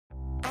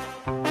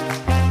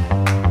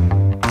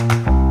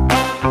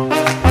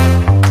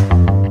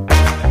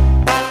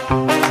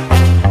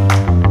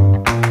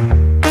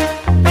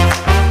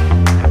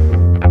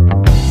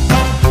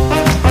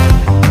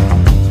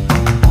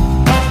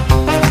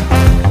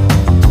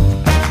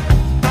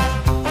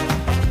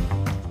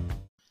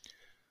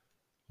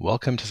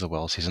Welcome to the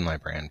Well-Seasoned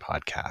Librarian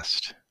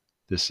podcast.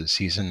 This is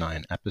Season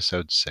 9,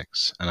 Episode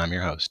 6, and I'm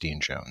your host, Dean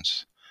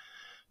Jones.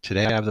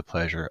 Today I have the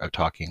pleasure of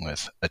talking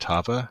with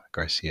Atava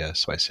Garcia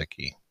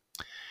Swiecicki.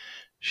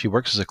 She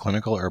works as a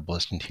clinical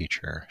herbalist and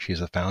teacher. She is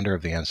the founder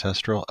of the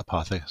Ancestral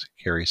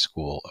Apothecary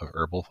School of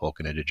Herbal Folk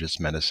and Indigenous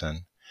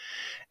Medicine,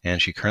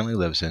 and she currently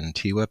lives in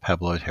Tewa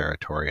Pueblo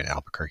Territory in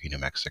Albuquerque, New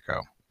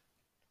Mexico.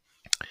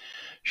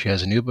 She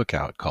has a new book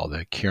out called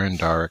the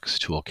Curanderx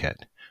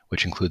Toolkit,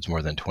 which includes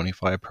more than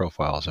 25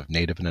 profiles of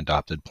native and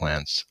adopted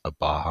plants of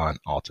Baja and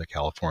Alta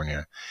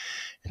California,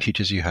 and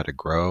teaches you how to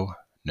grow,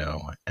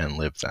 know, and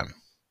live them.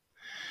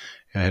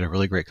 I had a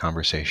really great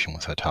conversation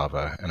with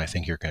Atava, and I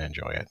think you're going to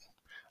enjoy it.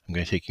 I'm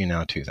going to take you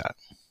now to that.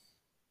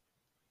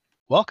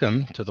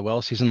 Welcome to the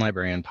Well-Seasoned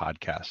Librarian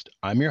podcast.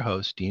 I'm your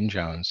host, Dean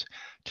Jones.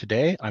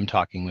 Today, I'm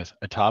talking with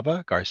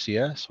Atava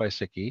Garcia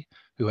Swiecicki,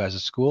 who has a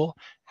school,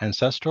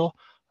 Ancestral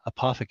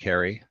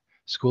Apothecary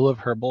School of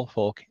Herbal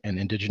Folk and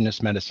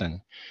Indigenous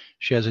Medicine.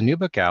 She has a new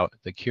book out,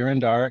 the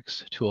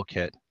Curanderx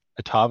Toolkit.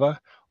 Atava,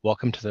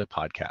 welcome to the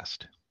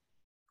podcast.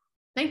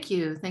 Thank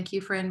you. Thank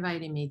you for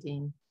inviting me,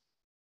 Dean.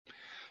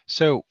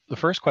 So the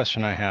first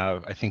question I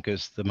have, I think,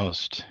 is the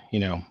most,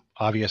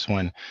 obvious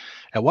one.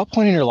 At what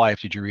point in your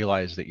life did you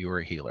realize that you were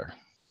a healer?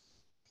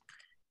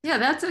 Yeah,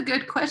 that's a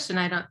good question.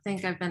 I don't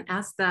think I've been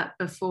asked that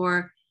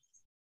before.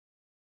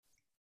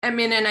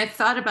 And I've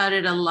thought about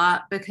it a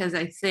lot because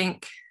I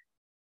think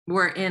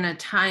we're in a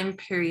time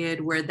period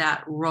where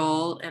that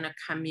role in a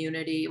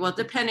community, well,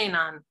 depending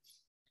on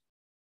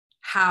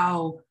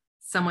how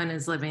someone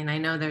is living, I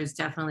know there's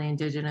definitely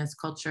indigenous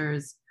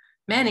cultures,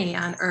 many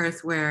on earth,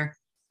 where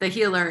the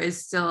healer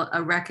is still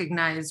a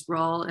recognized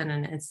role and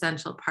an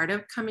essential part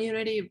of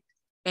community.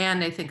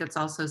 And I think it's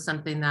also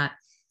something that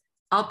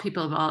all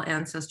people of all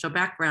ancestral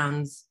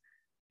backgrounds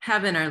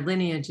have in our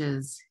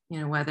lineages,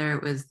 whether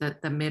it was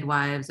the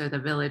midwives or the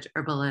village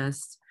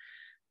herbalists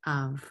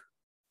of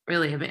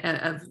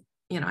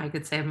I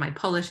could say of my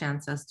Polish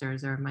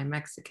ancestors or my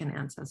Mexican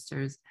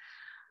ancestors.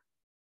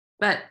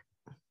 But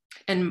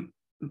in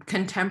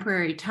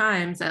contemporary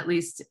times, at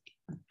least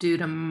due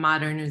to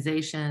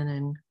modernization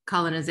and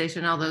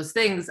colonization, all those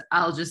things,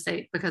 I'll just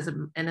say because of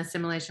an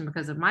assimilation,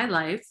 because of my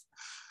life,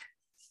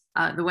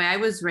 the way I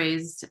was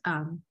raised,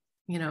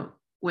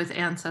 with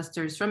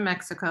ancestors from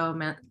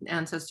Mexico,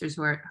 ancestors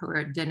who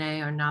are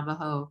Dene or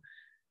Navajo,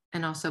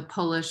 and also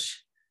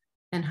Polish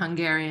and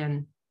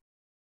Hungarian.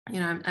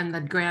 I'm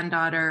the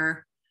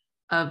granddaughter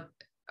of,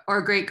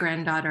 or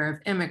great-granddaughter of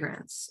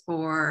immigrants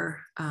or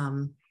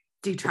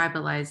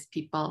detribalized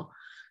people.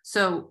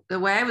 So the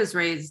way I was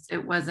raised,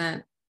 it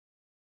wasn't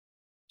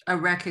a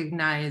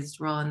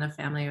recognized role in the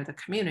family or the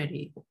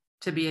community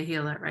to be a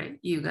healer, right?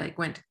 You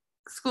went to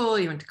school,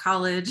 you went to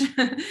college.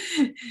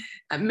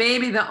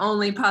 Maybe the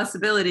only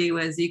possibility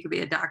was you could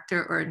be a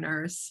doctor or a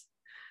nurse.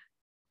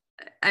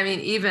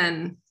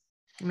 I'm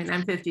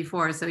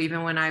 54, so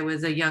even when I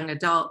was a young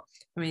adult,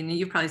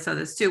 you probably saw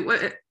this too.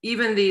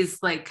 Even these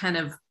kind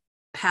of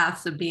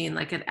paths of being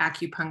like an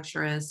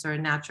acupuncturist or a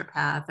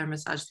naturopath or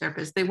massage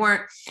therapist, they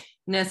weren't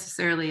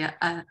necessarily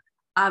a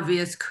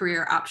obvious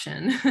career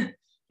option.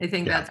 I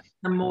think that's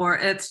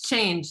it's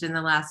changed in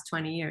the last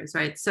 20 years,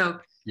 right? So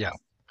yeah,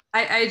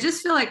 I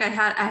just feel like I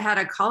had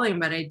a calling,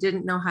 but I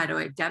didn't know how to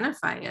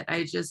identify it.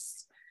 I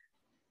just,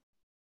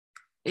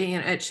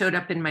 it showed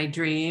up in my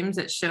dreams.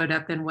 It showed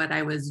up in what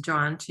I was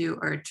drawn to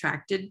or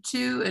attracted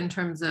to in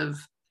terms of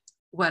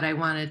what I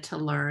wanted to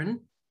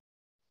learn.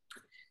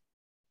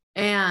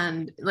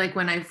 And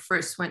when I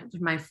first went to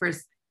my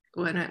first,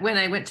 when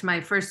I went to my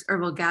first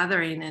herbal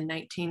gathering in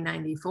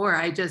 1994,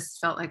 I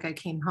just felt like I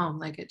came home.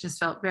 It just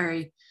felt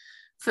very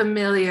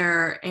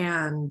familiar.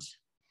 And,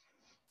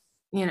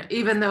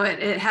 even though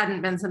it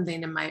hadn't been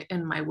something in my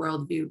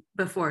worldview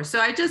before.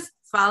 So I just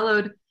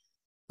followed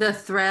the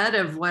thread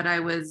of what I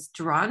was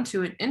drawn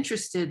to and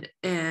interested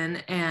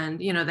in.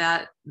 And,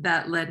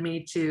 that led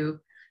me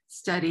to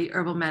study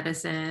herbal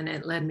medicine.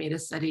 It led me to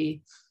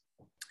study,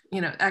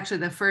 actually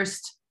the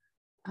first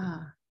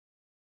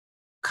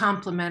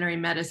complementary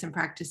medicine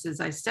practices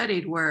I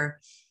studied were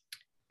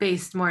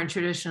based more in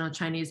traditional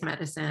Chinese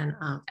medicine,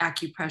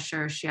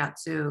 acupressure,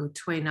 shiatsu,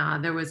 Tui Na.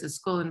 There was a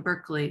school in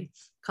Berkeley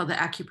called the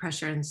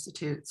Acupressure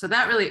Institute. So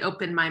that really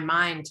opened my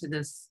mind to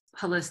this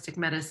holistic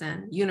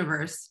medicine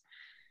universe.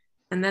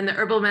 And then the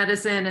herbal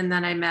medicine, and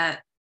then I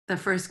met the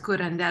first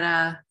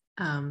curandera,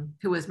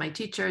 who was my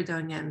teacher,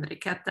 Doña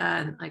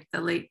Enriqueta, in the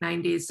late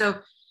 90s. So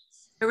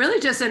it really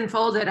just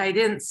unfolded. I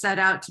didn't set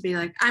out to be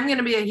I'm going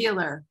to be a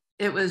healer.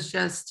 It was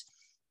just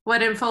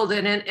what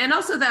unfolded. And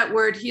also that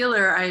word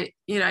healer, I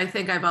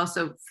think I've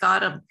also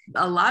thought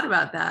a lot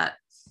about that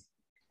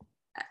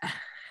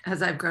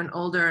as I've grown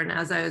older and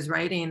as I was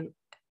writing.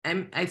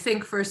 I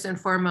think first and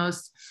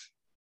foremost,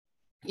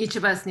 each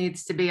of us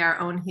needs to be our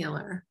own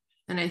healer.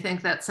 And I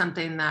think that's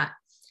something that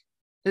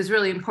is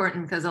really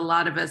important because a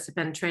lot of us have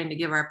been trained to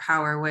give our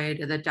power away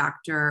to the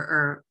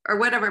doctor or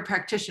whatever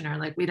practitioner.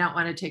 We don't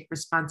want to take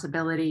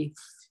responsibility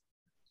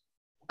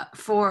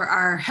for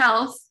our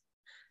health.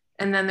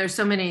 And then there's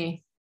so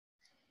many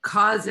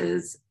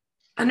causes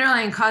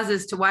underlying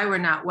causes to why we're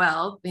not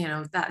well,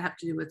 that have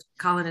to do with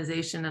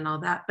colonization and all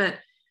that. But,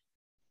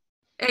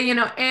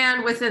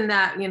 and within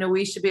that,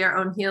 we should be our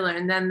own healer.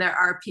 And then there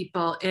are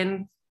people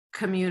in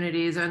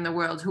communities or in the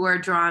world who are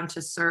drawn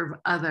to serve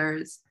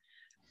others.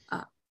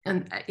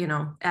 And,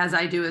 as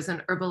I do as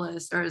an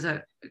herbalist or as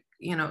a,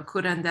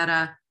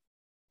 curandera.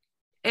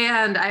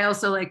 And I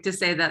also like to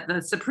say that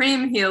the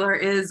supreme healer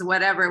is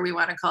whatever we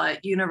want to call it,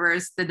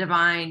 universe, the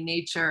divine,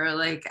 nature.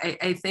 Like,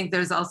 I think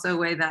there's also a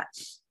way that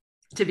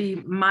to be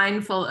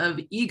mindful of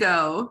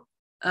ego,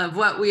 of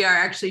what we are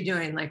actually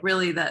doing, like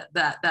really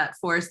that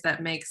force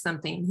that makes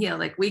something heal.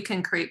 Like, we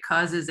can create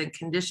causes and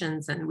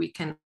conditions, and we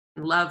can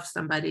love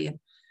somebody and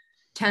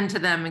tend to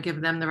them and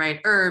give them the right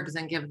herbs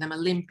and give them a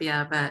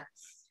limpia. But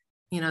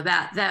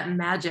that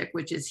magic,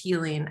 which is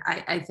healing,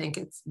 I think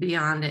it's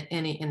beyond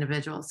any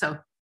individual. So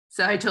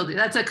I told you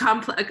that's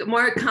a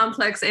more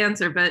complex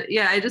answer, but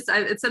yeah,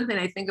 it's something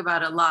I think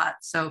about a lot.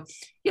 So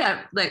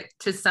yeah, like,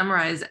 to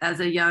summarize, as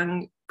a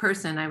young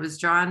person, I was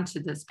drawn to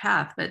this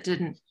path, but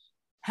didn't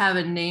have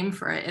a name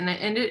for it. And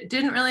it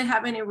didn't really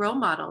have any role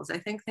models. I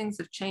think things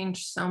have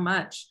changed so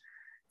much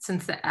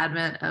since the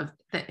advent of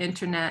the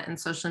internet and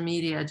social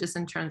media, just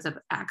in terms of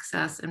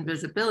access and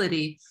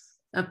visibility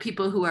of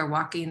people who are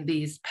walking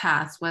these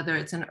paths, whether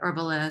it's an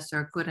herbalist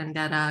or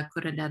curandera,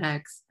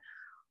 Curanderx,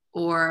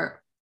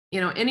 or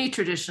any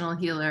traditional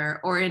healer,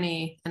 or an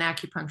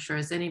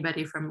acupuncturist,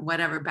 anybody from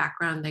whatever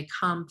background they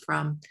come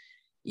from.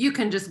 You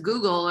can just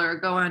Google or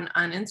go on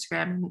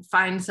Instagram and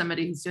find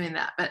somebody who's doing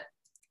that. But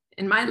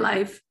in my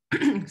life,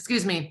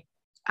 excuse me,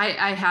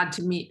 I had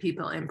to meet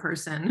people in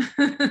person.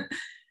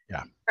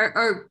 Yeah.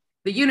 Or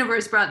the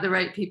universe brought the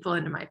right people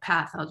into my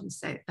path. I'll just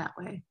say it that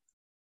way.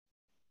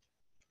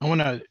 I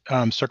want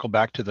to circle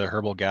back to the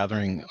herbal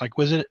gathering. Like,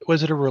 was it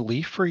a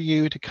relief for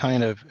you to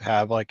kind of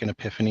have like an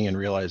epiphany and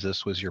realize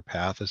this was your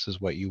path? This is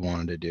what you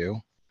wanted to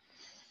do?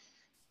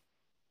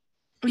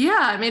 Yeah,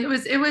 I mean,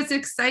 it was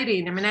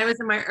exciting. I mean, I was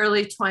in my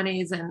early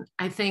 20s, and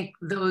I think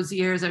those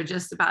years are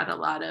just about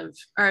or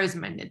I was in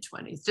my mid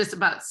 20s, just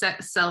about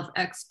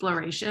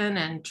self-exploration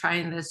and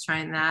trying this,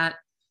 trying that.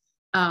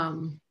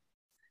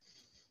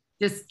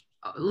 Just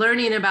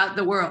learning about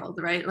the world,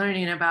 right?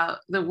 Learning about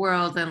the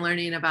world and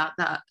learning about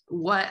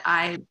what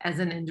I, as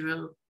an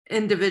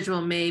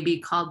individual may be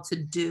called to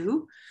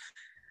do.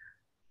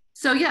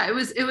 So yeah,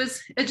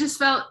 it just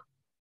felt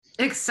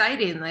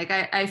exciting. Like,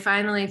 I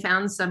finally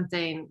found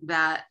something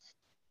that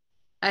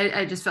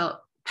I just felt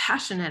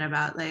passionate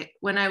about. Like,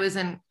 when I was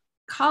in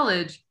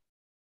college,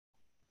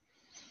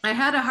 I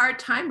had a hard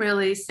time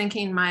really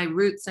sinking my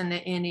roots into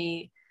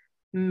any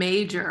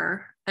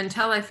major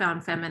until I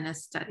found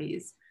feminist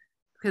studies,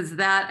 because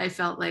that I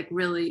felt like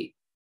really,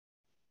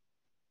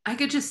 I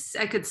could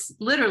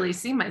literally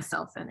see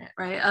myself in it,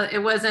 right? It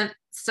wasn't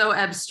so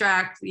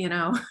abstract,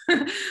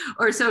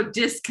 or so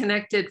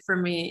disconnected for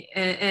me.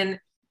 And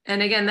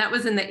again, that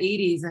was in the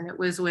 80s, and it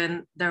was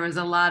when there was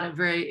a lot of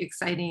very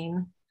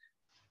exciting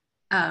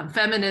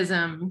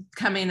feminism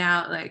coming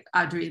out, like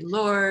Audre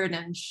Lorde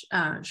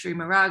and Sri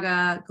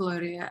Moraga,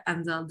 Gloria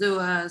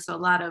Anzaldúa. So a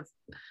lot of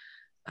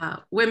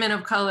women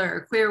of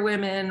color, queer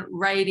women,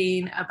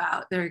 writing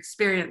about their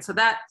experience. So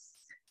that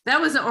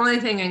was the only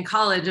thing in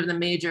college of the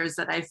majors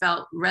that I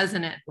felt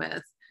resonant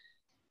with.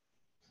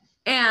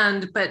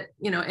 But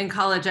in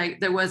college,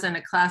 there wasn't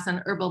a class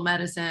on herbal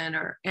medicine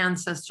or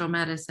ancestral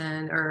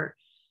medicine or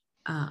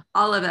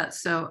all of that.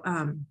 So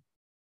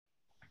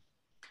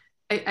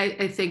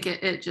I think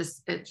it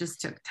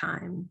just took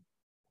time.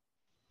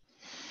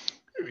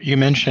 You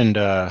mentioned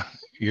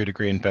your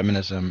degree in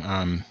feminism.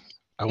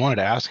 I wanted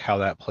to ask how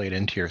that played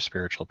into your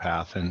spiritual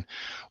path, and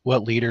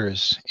what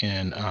leaders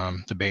in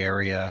the Bay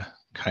Area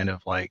kind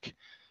of like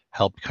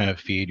helped kind of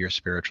feed your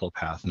spiritual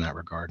path in that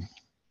regard.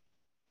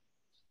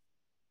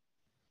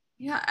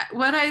 Yeah,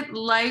 what I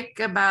like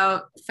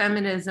about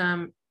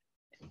feminism,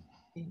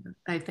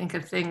 I think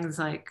of things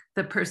like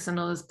the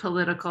personal is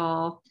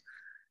political.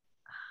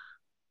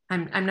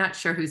 I'm not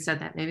sure who said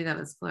that. Maybe that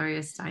was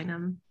Gloria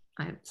Steinem.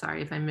 I'm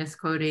sorry if I'm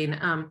misquoting.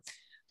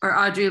 Or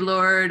Audre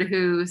Lorde,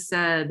 who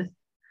said,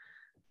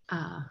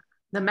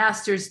 the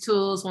master's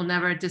tools will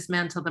never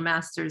dismantle the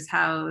master's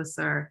house,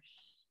 or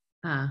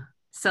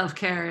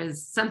self-care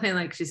is something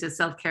like, she said,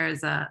 self-care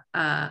is an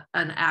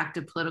act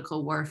of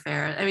political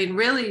warfare. I mean,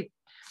 really,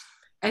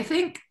 I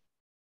think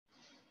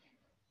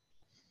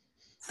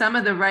some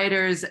of the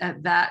writers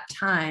at that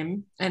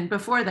time and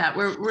before that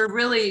were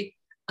really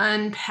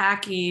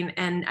unpacking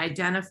and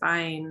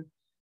identifying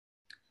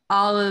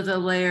all of the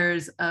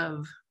layers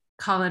of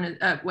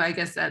I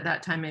guess at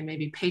that time it may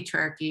be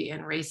patriarchy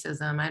and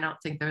racism. I don't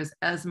think there was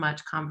as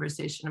much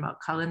conversation about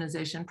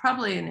colonization,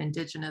 probably in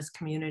indigenous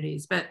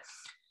communities. But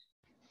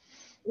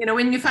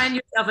when you find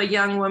yourself a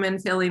young woman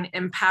feeling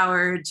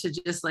empowered to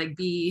just like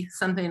be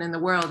something in the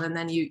world, and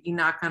then you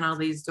knock on all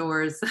these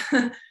doors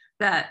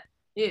that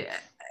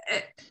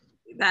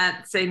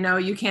say, no,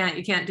 you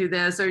can't do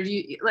this. Or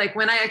like,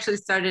 when I actually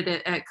started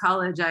at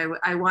college,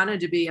 I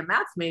wanted to be a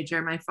math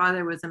major. My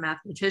father was a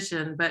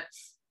mathematician, but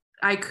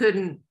I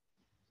couldn't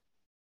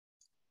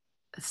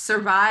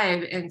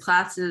survive in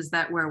classes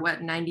that were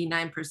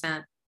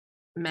 99%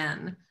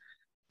 men.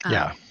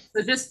 Yeah.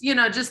 So just,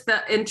 just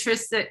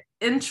the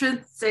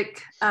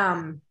intrinsic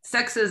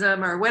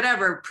sexism or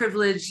whatever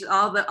privilege,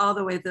 all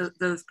the way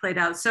those played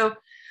out. So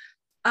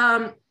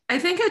I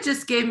think it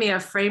just gave me a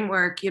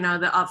framework,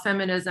 the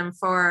feminism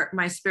for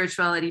my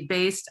spirituality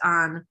based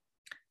on,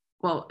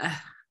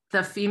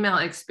 the female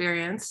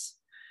experience.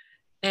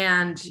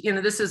 And,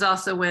 this is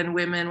also when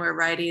women were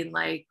writing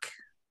like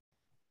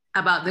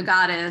about the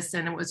goddess,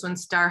 and it was when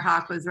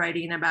Starhawk was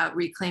writing about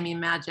reclaiming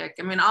magic.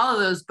 I mean, all of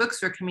those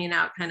books were coming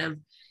out kind of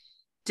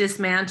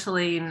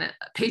dismantling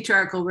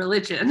patriarchal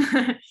religion,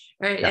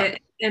 right? Yeah.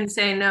 And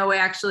saying, no,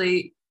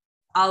 actually,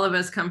 all of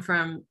us come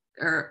from,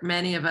 or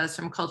many of us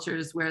from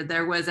cultures where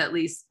there was at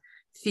least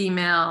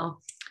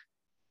female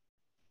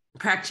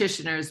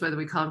practitioners, whether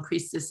we call them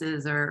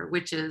priestesses or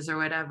witches or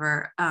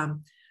whatever.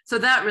 So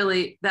that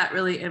really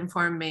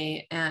informed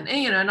me,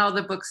 and all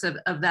the books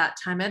of that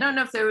time. I don't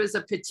know if there was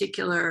a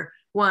particular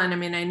one. I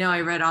mean, I know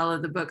I read all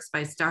of the books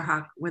by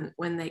Starhawk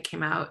when they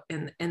came out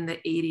in the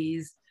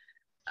 80s.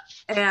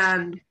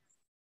 And,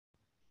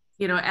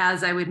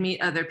 as I would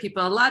meet other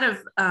people, a lot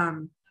of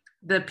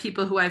the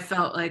people who I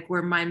felt like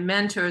were my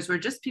mentors were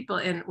just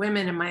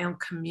women in my own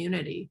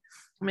community.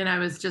 I mean, I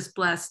was just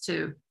blessed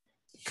to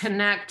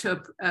connect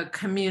to a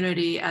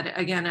community at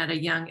a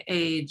young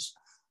age,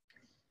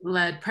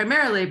 led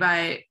primarily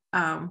by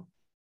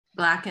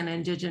Black and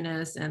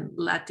Indigenous and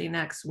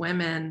Latinx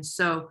women.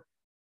 So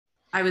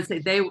I would say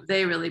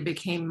they really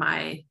became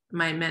my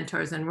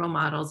mentors and role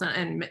models,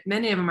 and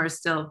many of them are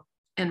still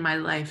in my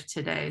life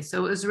today.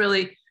 So it was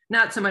really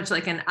not so much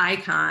like an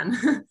icon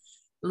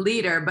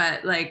leader,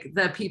 but like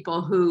the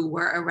people who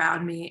were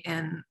around me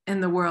in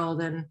the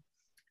world, and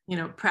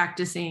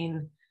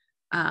practicing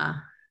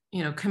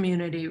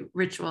community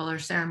ritual or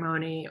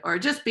ceremony, or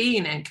just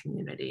being in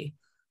community.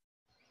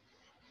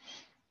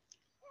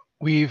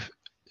 We've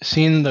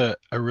seen a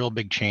real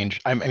big change.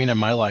 I mean, in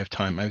my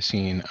lifetime, I've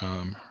seen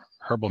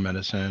herbal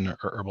medicine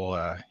or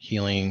herbal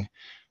healing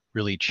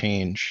really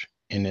change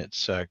in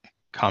its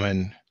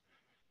common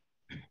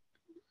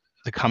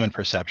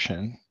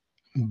perception.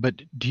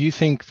 But do you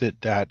think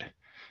that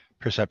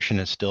perception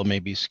is still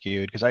maybe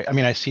skewed? Because I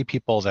mean, I see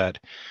people that,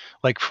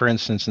 like, for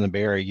instance, in the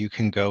Bay Area, you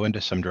can go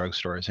into some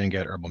drugstores and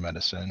get herbal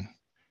medicine.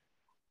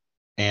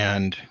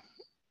 And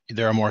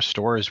there are more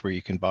stores where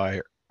you can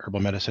buy herbal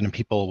medicine, and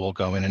people will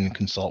go in and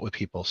consult with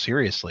people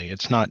seriously.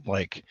 It's not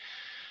like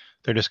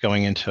they're just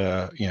going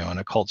into an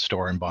occult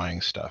store and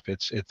buying stuff.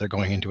 It's they're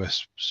going into a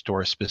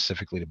store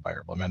specifically to buy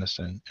herbal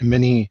medicine. And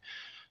many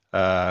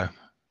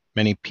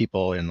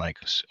people in like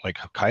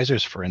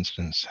Kaiser's, for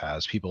instance,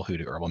 has people who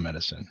do herbal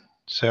medicine.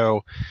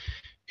 So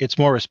it's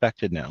more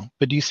respected now.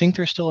 But do you think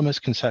there's still a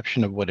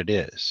misconception of what it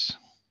is?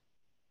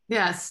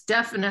 Yes,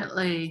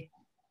 definitely.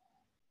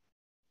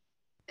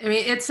 I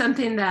mean, it's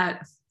something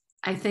that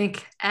I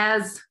think,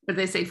 as what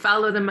they say,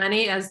 follow the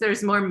money. As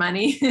there's more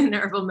money in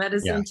herbal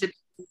medicine to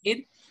be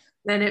made,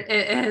 then it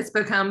has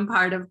become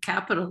part of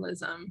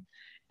capitalism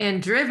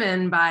and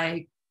driven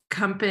by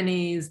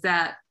companies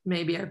that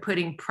maybe are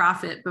putting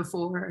profit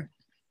before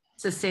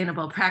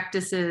sustainable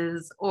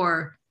practices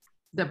or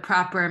the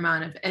proper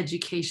amount of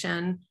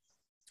education.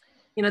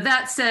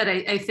 That said,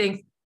 I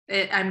think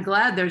I'm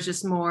glad there's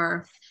just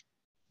more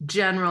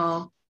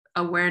general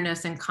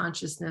awareness and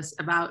consciousness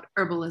about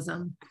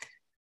herbalism.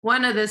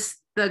 One of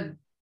the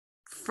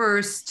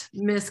first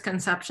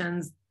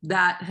misconceptions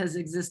that has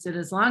existed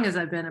as long as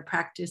I've been a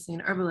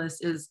practicing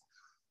herbalist is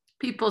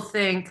people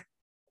think,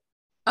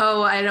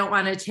 oh, I don't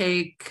want to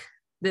take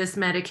this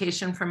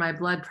medication for my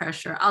blood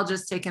pressure. I'll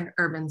just take an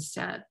herb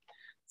instead.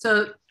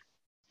 So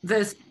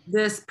this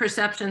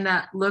perception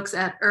that looks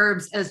at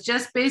herbs as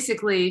just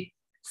basically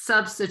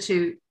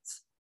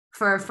substitutes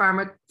for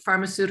a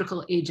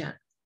pharmaceutical agent.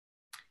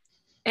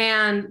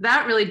 And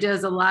that really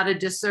does a lot of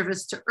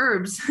disservice to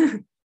herbs,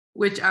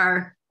 which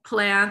are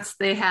plants.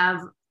 They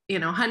have,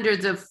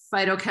 hundreds of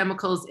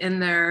phytochemicals in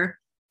their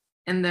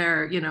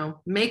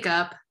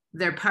makeup.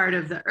 They're part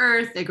of the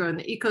earth. They grow in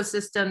the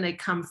ecosystem. They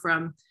come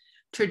from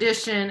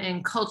tradition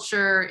and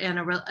culture and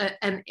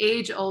an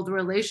age-old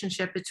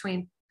relationship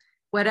between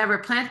whatever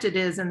plant it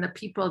is and the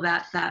people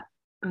that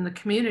in the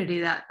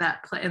community that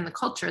in the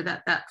culture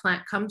that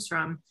plant comes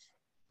from,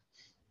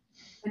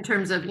 in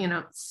terms of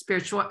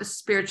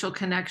spiritual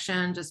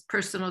connection, just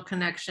personal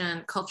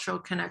connection, cultural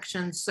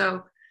connection.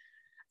 So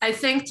I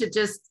think to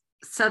just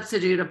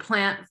substitute a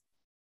plant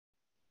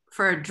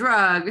for a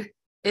drug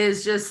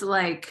is just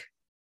like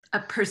a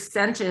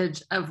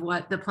percentage of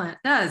what the plant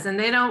does, and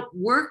they don't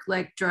work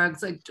like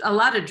drugs. Like a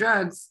lot of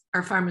drugs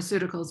are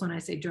pharmaceuticals. When I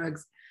say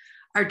drugs,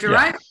 are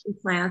derived from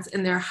plants,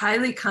 and they're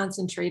highly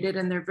concentrated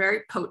and they're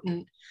very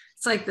potent.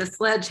 It's like the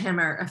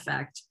sledgehammer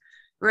effect.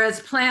 Whereas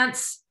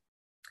plants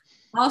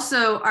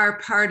also are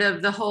part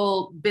of the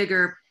whole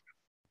bigger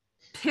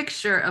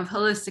picture of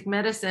holistic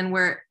medicine,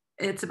 where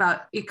it's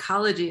about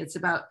ecology. It's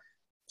about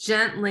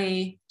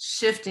gently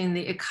shifting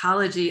the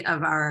ecology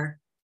of our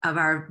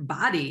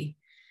body.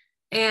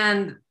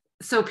 And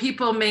so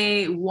people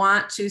may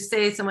want to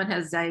say someone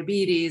has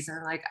diabetes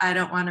and like, I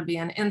don't want to be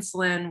on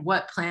insulin.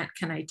 What plant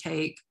can I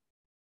take?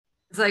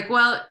 It's like,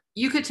 well,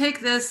 you could take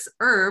this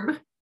herb,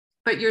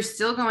 but you're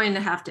still going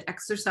to have to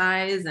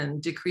exercise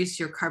and decrease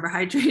your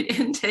carbohydrate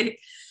intake.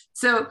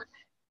 So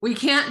we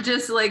can't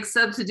just like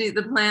substitute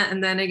the plant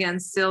and then again,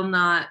 still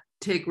not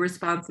take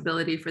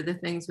responsibility for the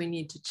things we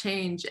need to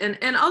change.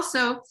 And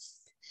also,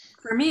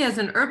 for me as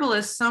an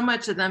herbalist, so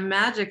much of the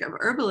magic of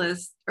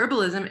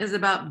herbalism is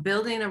about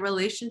building a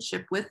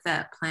relationship with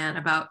that plant,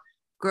 about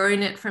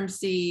growing it from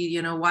seed,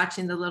 you know,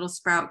 watching the little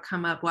sprout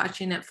come up,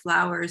 watching it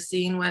flower,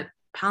 seeing what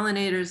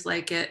pollinators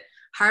like it,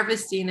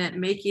 harvesting it,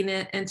 making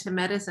it into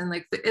medicine.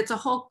 Like it's a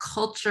whole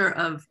culture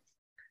of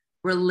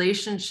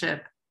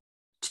relationship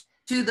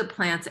to the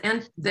plants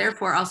and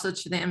therefore also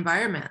to the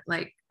environment.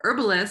 Like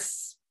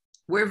herbalists,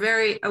 we're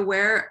very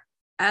aware,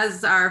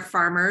 as are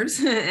farmers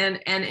and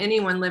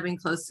anyone living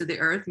close to the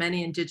earth.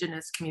 Many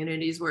indigenous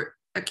communities were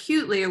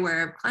acutely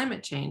aware of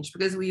climate change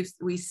because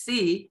we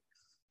see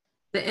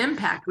the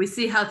impact. We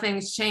see how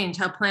things change,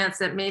 how plants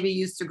that maybe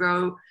used to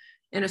grow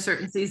in a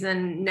certain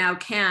season now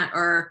can't,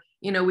 or,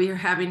 you know, we are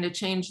having to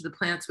change the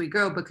plants we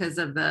grow because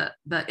of the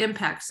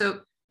impact.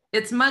 So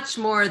it's much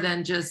more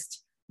than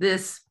just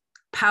this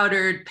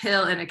powdered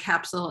pill in a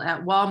capsule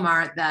at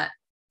Walmart that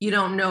you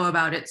don't know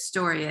about its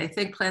story. I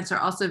think plants are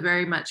also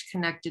very much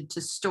connected to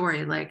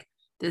story. Like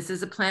this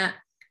is a plant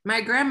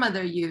my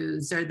grandmother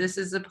used, or this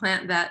is a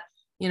plant that,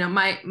 you know,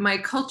 my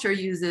culture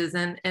uses,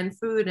 and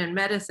food and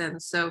medicine.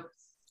 So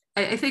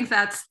I think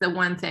that's the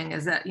one thing,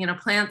 is that, you know,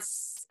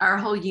 plants are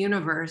a whole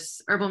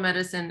universe. Herbal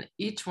medicine,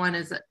 each one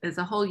is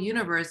a whole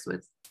universe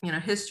with, you know,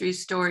 history,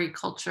 story,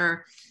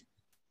 culture,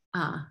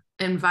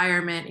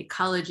 environment,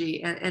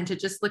 ecology, and to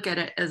just look at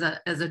it as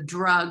a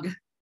drug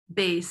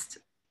based,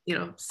 you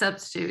know,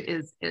 substitute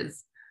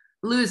is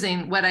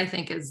losing what I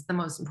think is the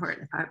most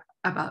important part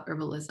about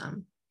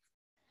herbalism.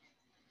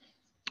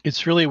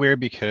 It's really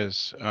weird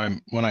because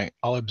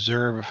I'll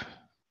observe,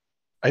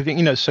 I think,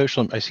 you know,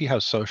 I see how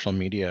social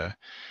media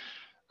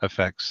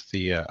affects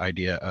the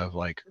idea of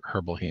like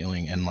herbal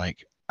healing. And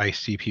like, I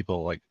see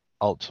people like,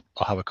 I'll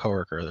have a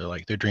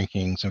coworker, they're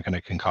drinking some kind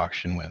of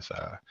concoction with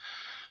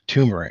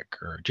turmeric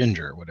or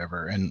ginger or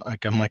whatever. And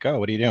like, I'm like, oh,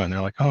 what are you doing?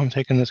 They're like, oh, I'm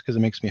taking this because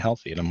it makes me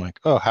healthy. And I'm like,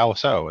 oh, how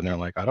so? And they're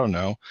like, I don't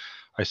know.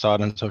 I saw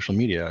it on social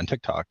media on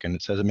TikTok and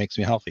it says it makes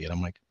me healthy. And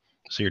I'm like,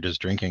 so you're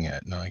just drinking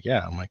it? And they're like,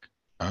 yeah. I'm like,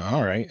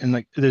 all right. And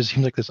like, there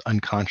seems like this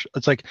unconscious,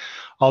 it's like,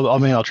 I'll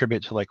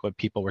attribute to like what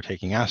people were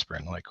taking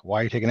aspirin. Like,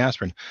 why are you taking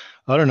aspirin?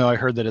 I don't know. I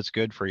heard that it's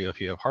good for you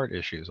if you have heart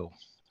issues. Well,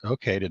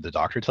 okay. Did the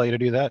doctor tell you to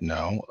do that?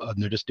 No.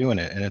 They're just doing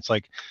it. And it's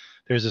like,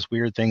 there's this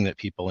weird thing that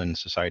people in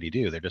society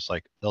do. They're just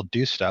like, they'll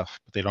do stuff,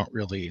 but they don't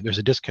really, there's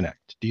a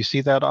disconnect. Do you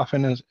see that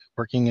often as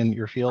working in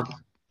your field?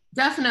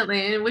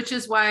 Definitely, which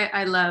is why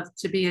I love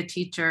to be a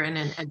teacher and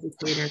an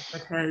educator,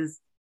 because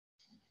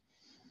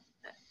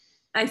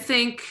I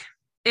think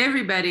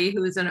everybody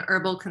who is an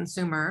herbal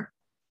consumer,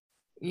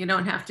 you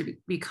don't have to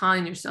be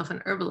calling yourself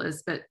an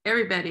herbalist, but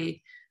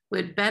everybody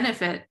would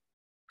benefit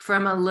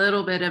from a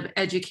little bit of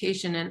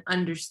education and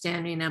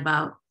understanding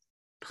about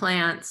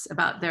plants,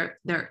 about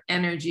their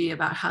energy,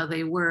 about how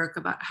they work,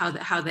 about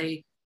how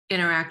they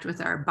interact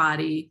with our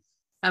body,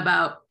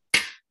 about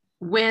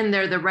when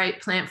they're the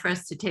right plant for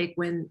us to take,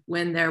 when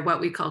they're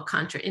what we call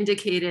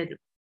contraindicated,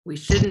 we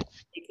shouldn't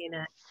be taking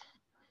it.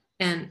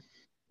 And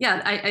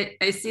yeah,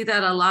 I see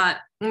that a lot.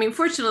 I mean,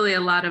 fortunately,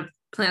 a lot of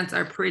plants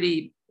are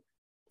pretty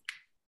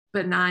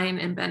benign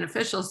and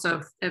beneficial.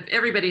 So if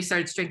everybody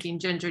starts drinking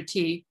ginger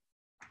tea,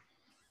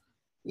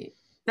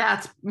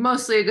 that's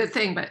mostly a good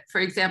thing. But for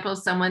example,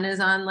 someone is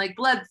on like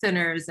blood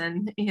thinners,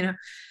 and you know,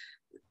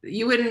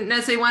 you wouldn't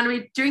necessarily want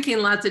to be drinking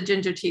lots of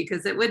ginger tea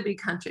because it would be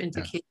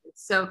contraindicated. Yeah.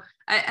 So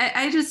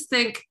I just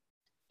think,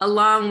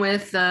 along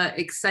with the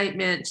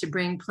excitement to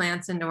bring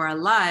plants into our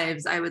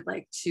lives, I would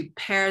like to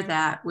pair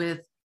that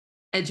with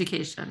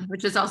education,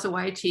 which is also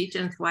why I teach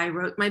and why I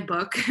wrote my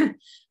book,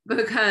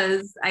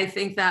 because I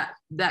think that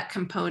that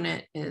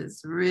component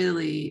is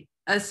really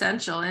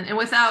essential. And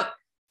without,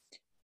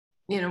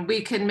 you know,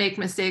 we can make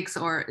mistakes,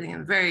 or, you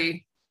know,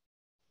 very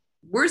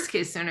worst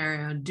case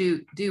scenario,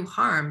 do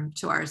harm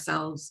to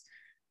ourselves.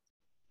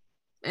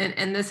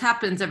 And this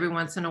happens every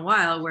once in a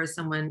while, where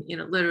someone, you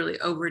know, literally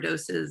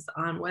overdoses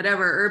on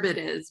whatever herb it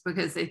is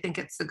because they think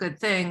it's a good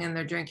thing and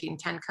they're drinking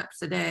 10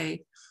 cups a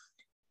day.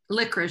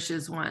 Licorice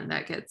is one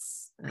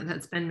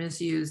that's been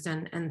misused,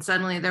 and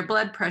suddenly their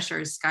blood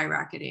pressure is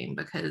skyrocketing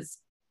because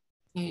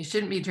you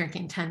shouldn't be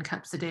drinking 10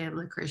 cups a day of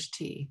licorice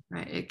tea,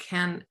 right? It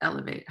can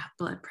elevate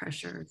blood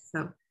pressure.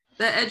 So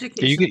the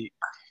education.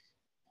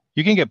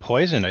 You can get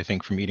poisoned, I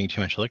think, from eating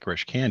too much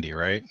licorice candy,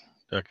 right?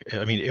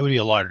 I mean, it would be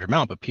a large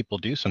amount, but people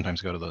do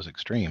sometimes go to those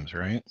extremes,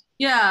 right?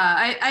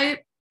 Yeah,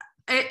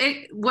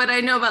 what I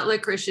know about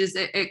licorice is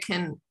it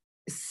can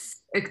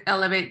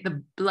elevate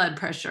the blood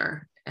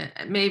pressure.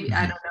 Maybe, mm-hmm.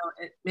 I don't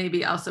know, it may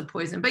be also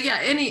poison. But yeah,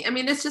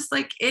 it's just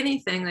like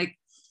anything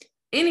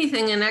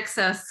in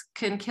excess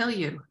can kill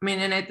you. I mean,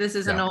 and this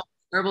is an old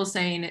herbal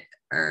saying,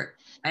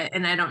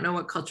 and I don't know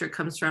what culture it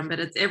comes from, but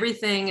it's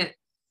everything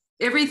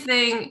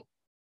everything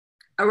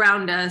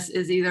around us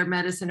is either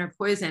medicine or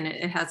poison.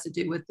 It has to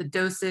do with the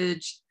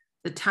dosage,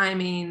 the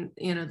timing,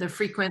 the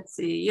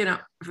frequency.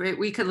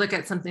 We could look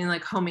at something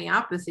like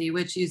homeopathy,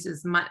 which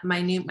uses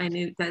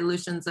minute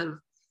dilutions of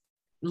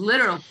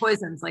literal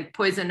poisons, like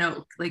poison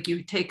oak. Like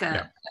you take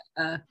a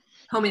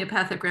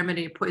homeopathic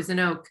remedy, poison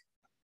oak,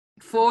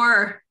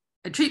 for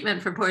a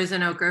treatment for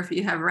poison oak, or if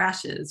you have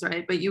rashes,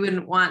 right? But you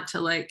wouldn't want to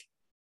like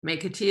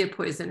make a tea of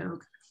poison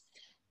oak.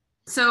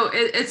 So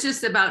it's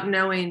just about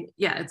knowing,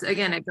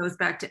 it goes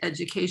back to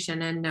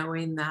education and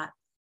knowing that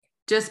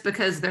just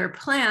because they're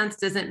plants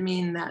doesn't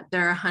mean that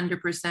they're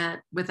 100%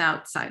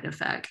 without side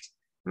effect.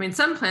 I mean,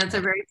 some plants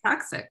are very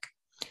toxic.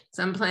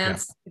 Some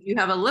plants, if you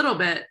have a little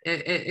bit,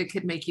 it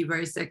could make you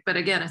very sick. But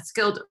again, a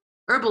skilled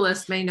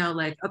herbalist may know,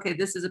 like, okay,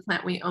 this is a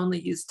plant we only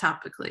use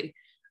topically,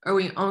 or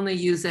we only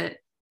use it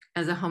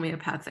as a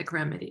homeopathic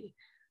remedy.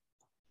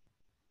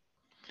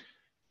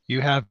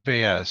 You have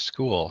a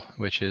school,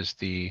 which is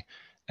the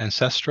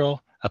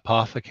Ancestral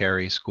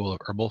Apothecary School of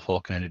Herbal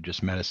Folk and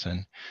Indigenous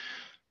Medicine.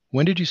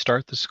 When did you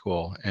start the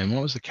school, and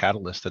what was the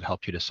catalyst that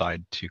helped you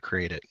decide to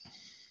create it?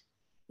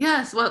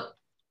 Yes, well,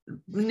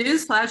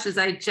 newsflash is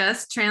I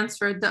just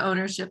transferred the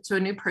ownership to a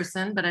new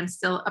person, but I'm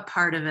still a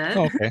part of it.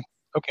 Oh, okay.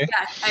 Okay.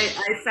 Yeah,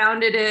 I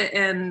founded it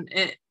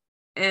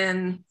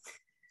and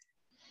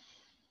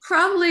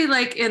probably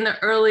like in the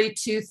early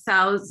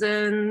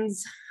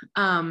 2000s.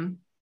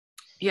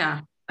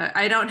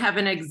 I don't have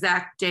an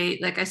exact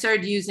date. Like I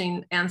started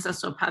using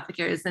Ancestral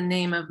Apothecary as the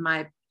name of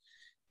my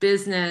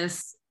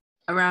business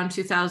around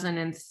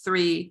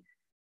 2003.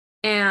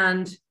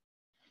 And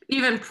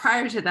even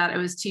prior to that, I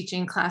was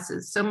teaching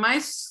classes. So my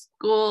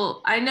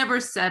school, I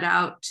never set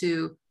out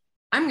to,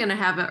 I'm going to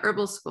have an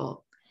herbal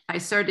school. I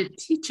started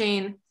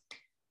teaching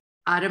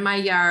out of my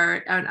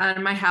yard, out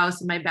of my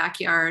house, in my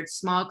backyard,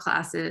 small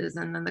classes.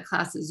 And then the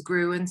classes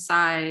grew in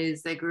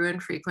size, they grew in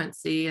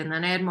frequency. And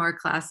then I had more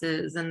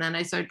classes. And then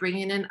I started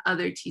bringing in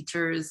other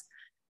teachers.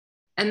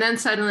 And then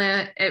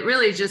suddenly it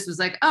really just was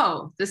like,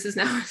 oh, this is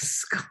now a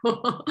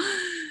school.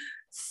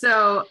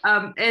 So,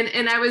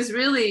 and I was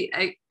really,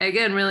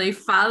 again, really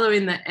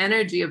following the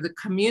energy of the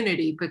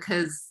community,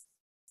 because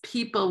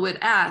people would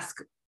ask,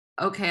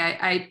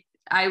 okay,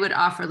 I would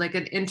offer like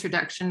an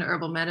introduction to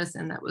herbal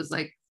medicine that was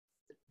like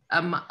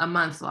a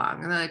month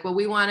long. And they're like, well,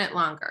 we want it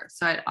longer.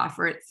 So I'd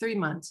offer it 3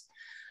 months.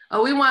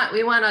 Oh, we want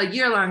a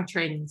year-long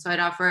training. So I'd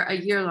offer a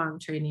year-long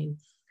training.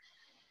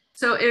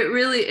 So it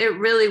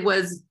really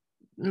was,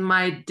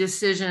 my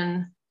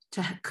decision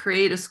to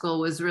create a school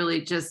was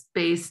really just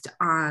based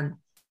on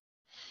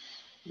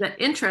the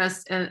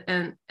interest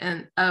and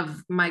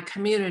of my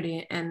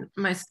community, and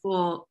my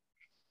school.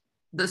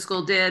 The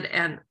school did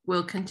and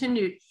will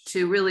continue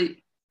to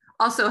really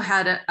also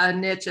had a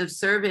niche of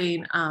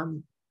serving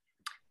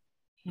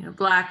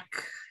Black,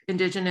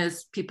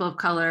 Indigenous, people of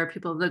color,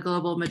 people of the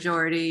global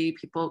majority,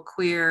 people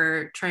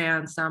queer,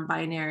 trans,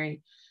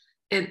 non-binary.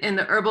 In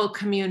the herbal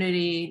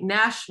community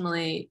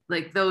nationally,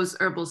 like those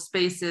herbal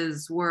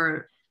spaces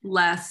were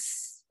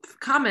less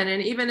common.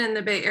 And even in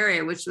the Bay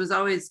Area, which was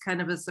always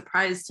kind of a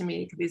surprise to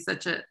me, it could be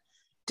such a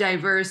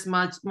diverse,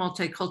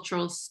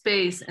 multicultural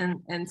space,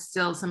 and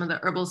still some of the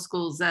herbal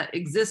schools that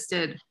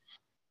existed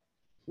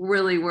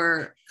really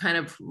were kind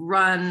of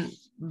run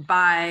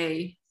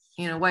by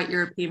white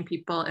European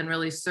people, and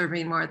really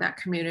serving more of that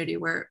community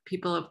where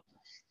people of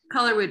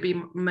color would be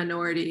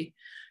minority.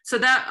 So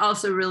that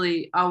also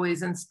really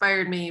always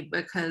inspired me,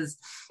 because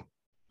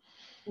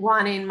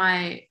wanting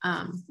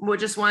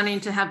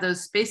to have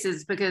those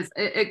spaces, because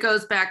it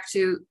goes back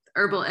to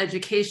herbal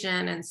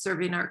education and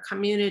serving our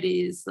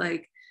communities,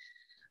 like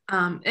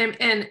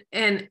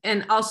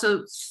and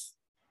also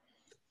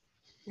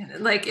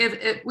like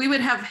if we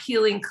would have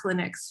healing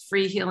clinics,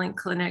 free healing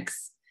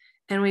clinics,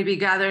 and we'd be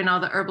gathering all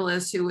the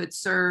herbalists who would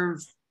serve,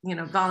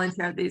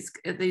 volunteer at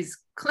these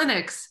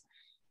clinics.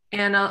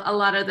 And a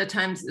lot of the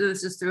times it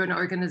was just through an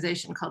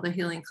organization called the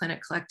Healing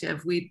Clinic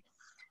Collective. We'd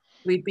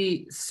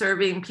be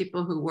serving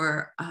people who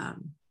were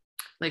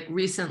like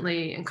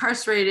recently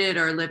incarcerated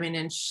or living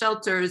in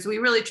shelters. We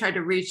really tried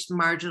to reach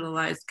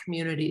marginalized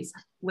communities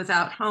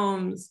without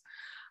homes.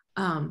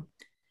 And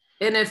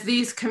if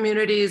these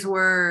communities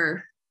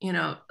were,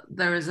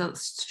 there was a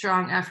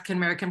strong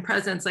African-American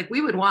presence, like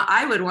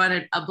I would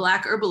want a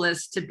Black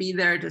herbalist to be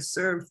there to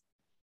serve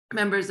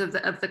members of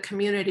the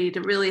community, to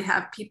really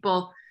have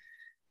people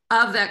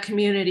of that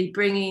community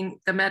bringing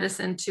the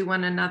medicine to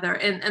one another.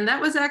 And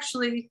that was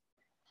actually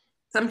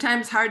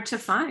sometimes hard to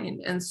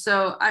find. And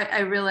so I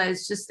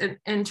realized, just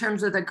in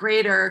terms of the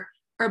greater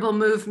herbal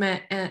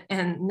movement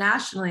and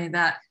nationally,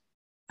 that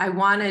I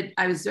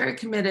was very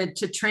committed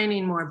to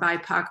training more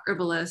BIPOC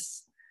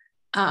herbalists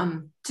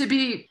to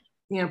be,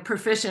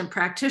 proficient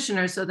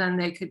practitioners, so then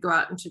they could go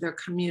out into their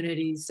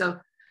communities. So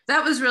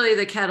that was really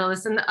the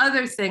catalyst. And the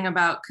other thing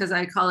about, because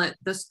I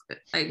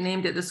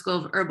named it the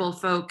School of Herbal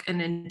Folk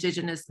and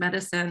Indigenous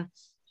Medicine,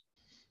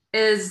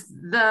 is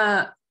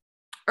the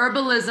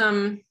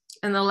herbalism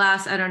in the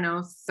last,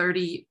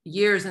 30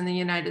 years in the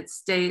United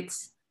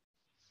States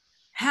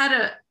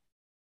had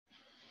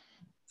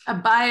a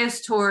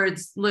bias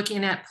towards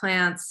looking at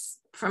plants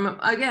from,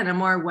 again, a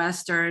more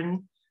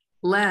Western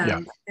lens.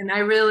 Yeah. And I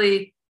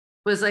really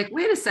was like,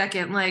 wait a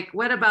second, like,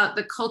 what about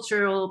the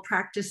cultural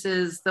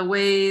practices, the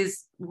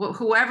ways,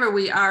 whoever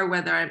we are,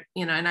 whether I'm,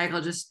 and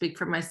I'll just speak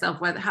for myself,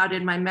 how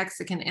did my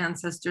Mexican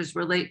ancestors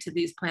relate to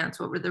these plants?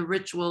 What were the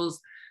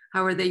rituals?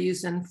 How were they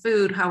used in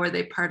food? How were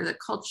they part of the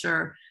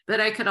culture?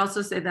 But I could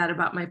also say that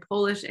about my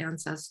Polish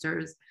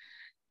ancestors.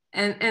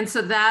 And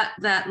so that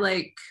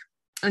like,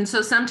 and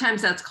so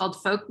sometimes that's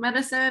called folk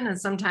medicine, and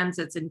sometimes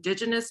it's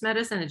indigenous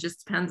medicine. It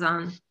just depends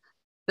on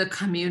the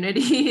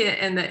community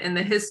and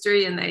the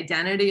history and the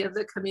identity of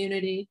the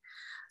community.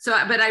 So,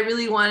 but I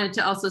really wanted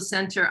to also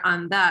center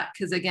on that,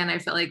 because again, I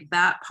felt like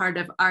that part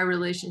of our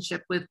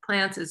relationship with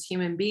plants as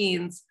human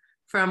beings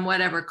from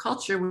whatever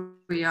culture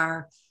we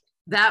are,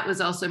 that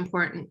was also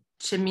important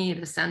to me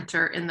to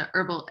center in the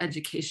herbal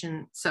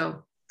education.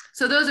 So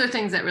those are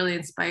things that really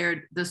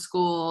inspired the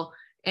school.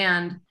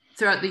 And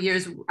throughout the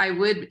years, I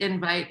would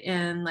invite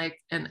in like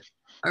an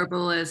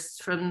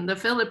herbalist from the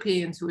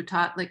Philippines who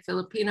taught like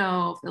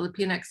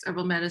Filipinx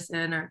herbal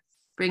medicine, or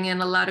bring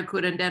in a lot of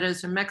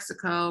curanderos from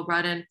Mexico,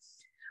 brought in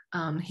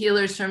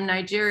healers from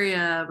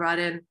Nigeria, brought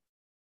in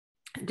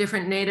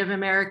different Native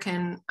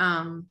American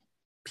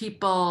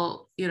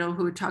people,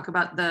 who talk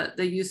about the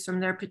use from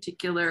their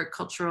particular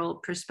cultural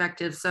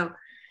perspective. So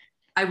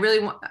I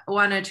really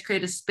wanted to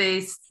create a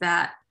space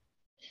that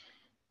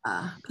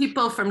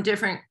people from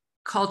different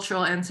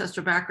cultural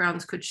ancestral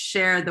backgrounds could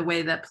share the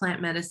way that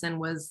plant medicine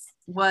was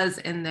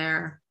in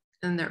their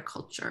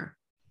culture.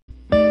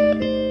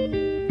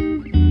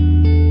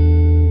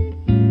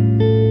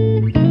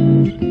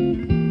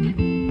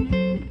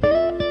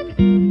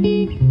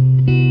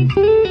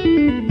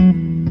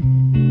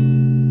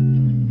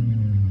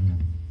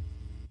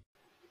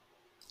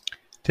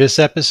 This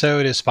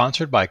episode is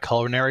sponsored by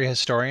Culinary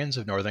Historians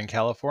of Northern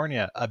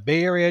California, a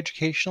Bay Area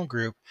educational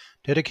group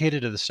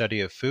dedicated to the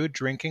study of food,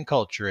 drink, and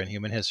culture in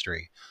human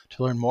history.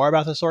 To learn more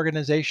about this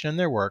organization and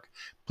their work,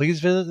 please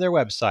visit their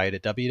website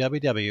at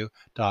www.chnorcal.org.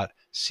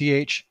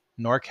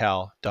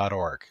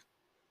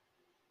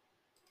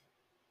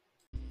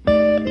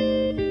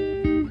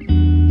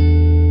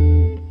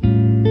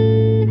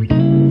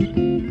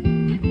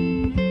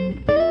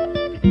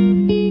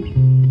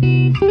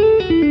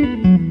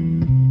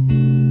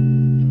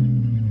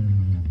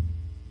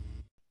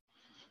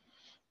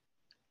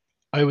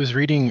 I was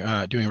reading,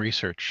 doing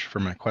research for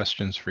my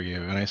questions for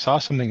you, and I saw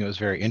something that was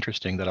very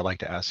interesting that I'd like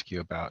to ask you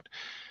about.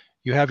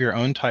 You have your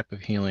own type of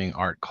healing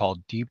art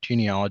called deep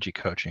genealogy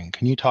coaching.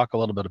 Can you talk a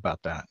little bit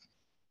about that?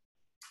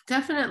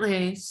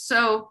 Definitely.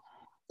 So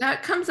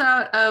that comes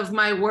out of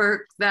my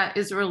work that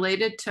is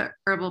related to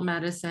herbal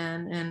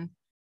medicine and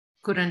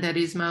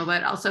curanderismo,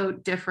 but also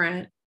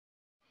different.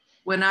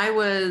 When I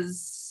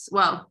was,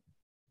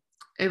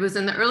 it was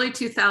in the early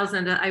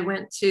 2000s, I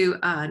went to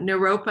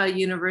Naropa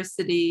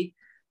University,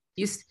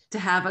 used to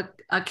have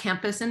a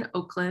campus in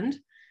Oakland.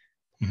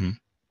 Mm-hmm.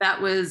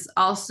 That was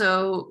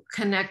also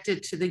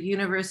connected to the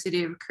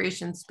University of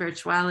Creation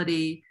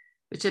Spirituality,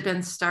 which had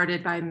been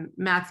started by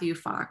Matthew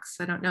Fox.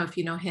 I don't know if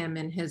you know him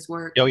and his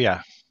work. Oh,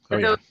 yeah.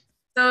 So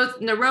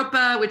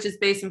Naropa, which is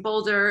based in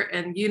Boulder,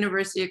 and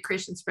University of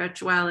Creation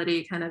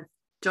Spirituality kind of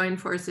joined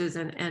forces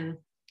and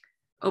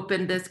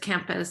opened this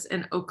campus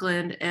in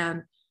Oakland.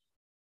 And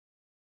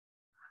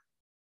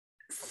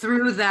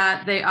through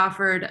that, they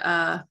offered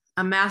a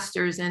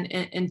master's in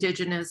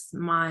indigenous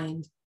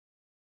mind.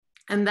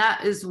 And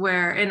that is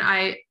where, and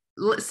I,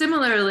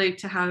 similarly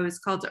to how I was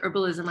called to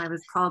herbalism, I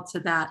was called to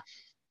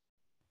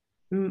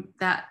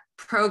that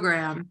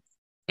program.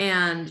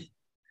 And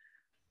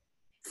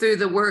through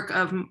the work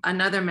of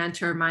another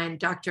mentor of mine,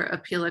 Dr.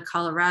 Apila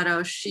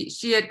Colorado,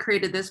 she had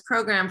created this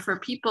program for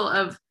people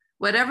of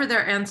whatever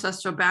their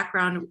ancestral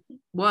background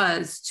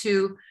was,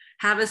 to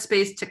have a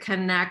space to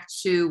connect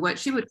to what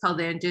she would call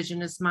the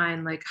indigenous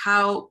mind, like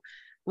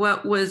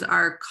what was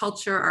our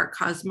culture, our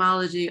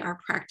cosmology, our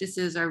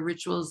practices, our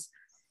rituals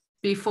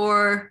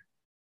before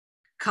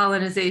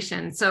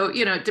colonization. So,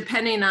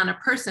 depending on a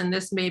person,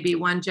 this may be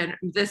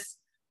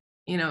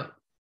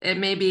it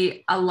may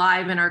be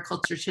alive in our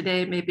culture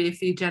today, it may be a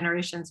few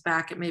generations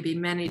back, it may be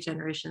many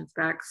generations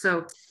back.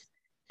 So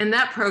in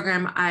that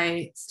program,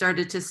 I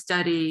started to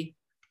study,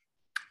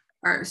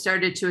 or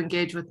started to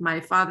engage with my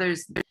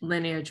father's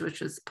lineage, which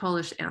was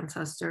Polish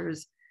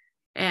ancestors,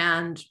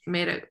 and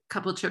made a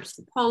couple trips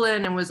to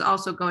Poland, and was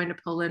also going to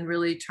Poland,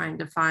 really trying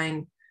to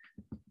find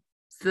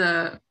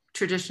the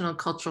traditional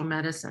cultural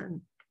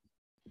medicine.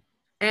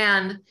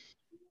 And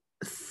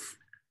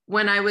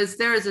when I was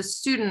there as a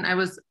student, I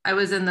was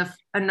in the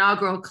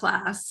inaugural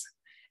class,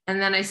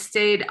 and then I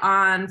stayed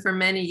on for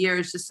many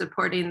years, just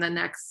supporting the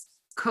next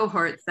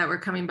cohorts that were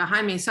coming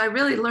behind me. So I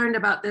really learned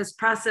about this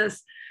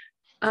process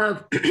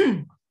of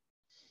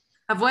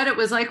of what it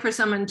was like for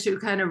someone to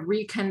kind of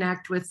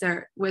reconnect with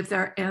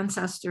their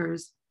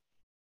ancestors.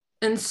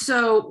 And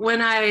so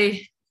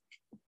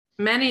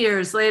many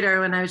years later,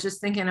 when I was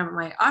just thinking of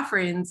my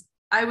offerings,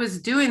 I was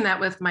doing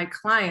that with my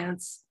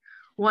clients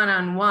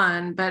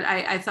one-on-one, but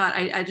I thought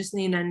I just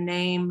need a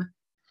name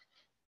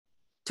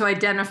to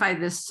identify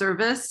this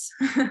service.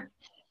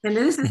 And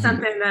this is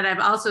something that I've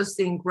also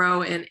seen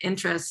grow in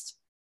interest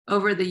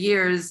over the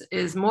years,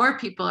 is more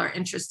people are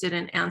interested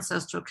in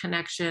ancestral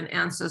connection,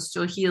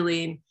 ancestral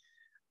healing,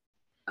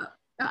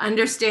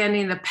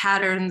 understanding the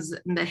patterns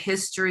and the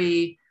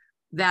history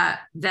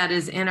that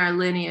is in our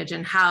lineage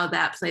and how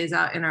that plays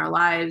out in our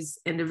lives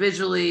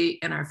individually,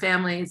 in our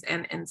families,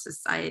 and in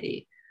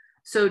society.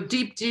 So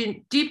deep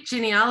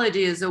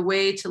genealogy is a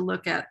way to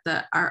look at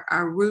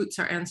our roots,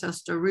 our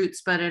ancestral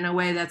roots, but in a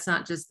way that's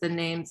not just the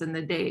names and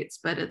the dates,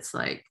 but it's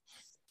like,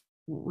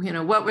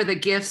 what were the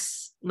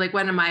gifts? Like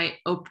one of my,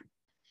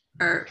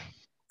 I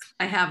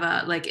have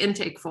a like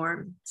intake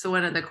form. So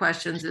one of the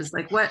questions is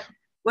like, what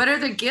are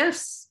the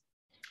gifts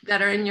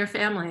that are in your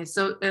family?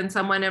 So, and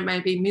someone, it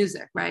might be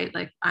music, right?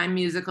 Like I'm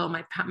musical,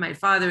 my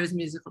father is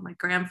musical, my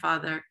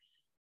grandfather.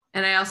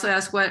 And I also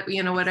ask what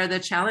are the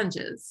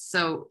challenges?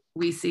 So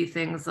we see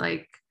things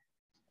like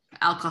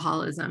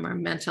alcoholism or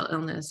mental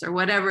illness or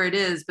whatever it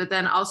is, but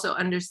then also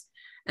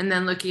and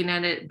then looking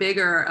at it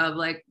bigger of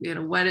like,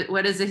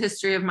 what is the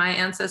history of my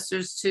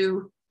ancestors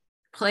to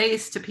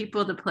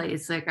people to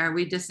place? Like, are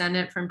we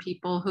descendant from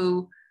people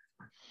who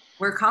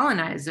were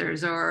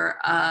colonizers or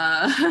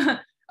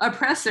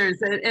oppressors?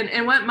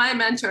 And what my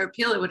mentor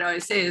Pila would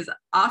always say is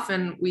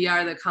often we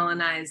are the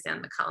colonized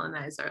and the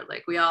colonizer.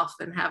 Like we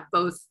often have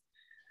both.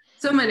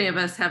 So many of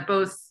us have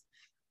both,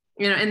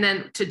 and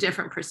then to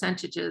different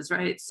percentages,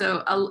 right?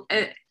 So,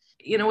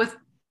 with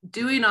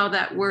doing all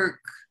that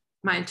work,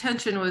 my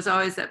intention was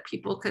always that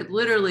people could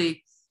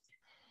literally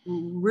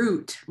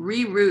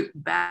reroute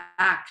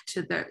back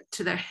to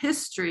their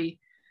history,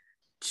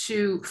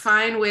 to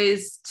find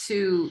ways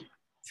to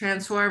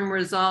transform,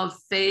 resolve,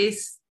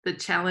 face the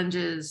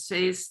challenges,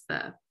 face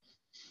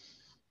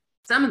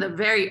some of the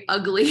very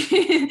ugly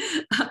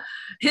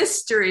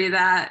history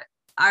that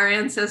our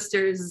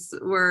ancestors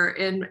were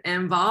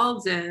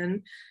involved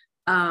in.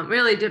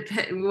 Really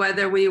depend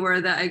whether we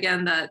were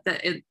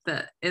the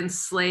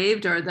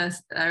enslaved or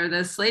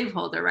the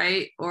slaveholder,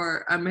 right?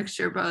 Or a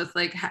mixture of both,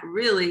 like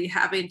really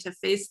having to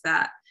face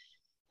that,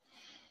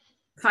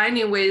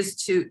 finding ways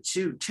to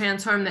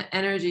transform the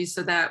energy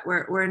so that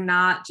we're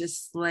not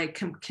just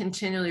like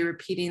continually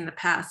repeating the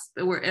past,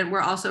 but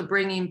we're also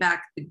bringing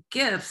back the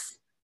gifts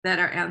that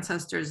our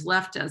ancestors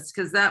left us.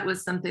 Because that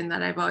was something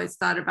that I've always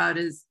thought about,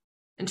 is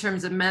in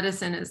terms of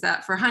medicine, is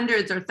that for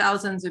hundreds or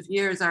thousands of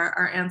years,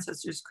 our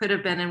ancestors could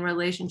have been in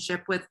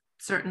relationship with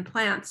certain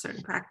plants,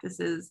 certain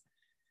practices.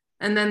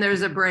 And then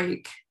there's a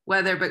break,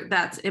 but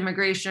that's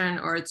immigration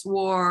or it's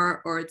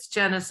war or it's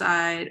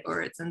genocide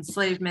or it's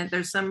enslavement.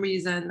 There's some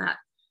reason that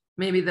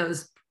maybe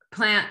those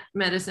plant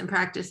medicine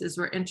practices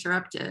were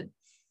interrupted.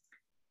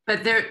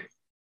 But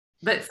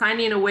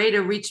finding a way to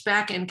reach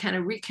back and kind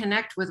of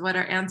reconnect with what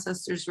our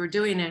ancestors were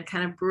doing and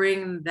kind of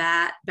bring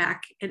that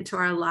back into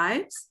our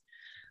lives.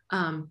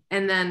 And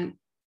then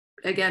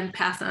again,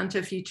 pass on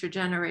to future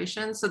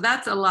generations. So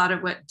that's a lot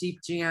of what deep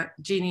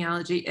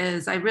genealogy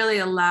is. I really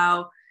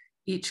allow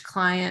each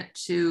client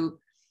to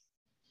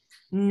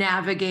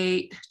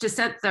navigate, to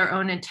set their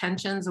own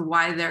intentions of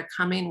why they're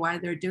coming, why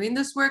they're doing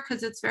this work,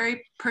 because it's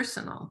very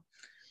personal.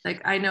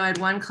 Like I know I had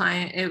one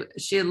client,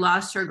 she had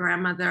lost her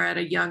grandmother at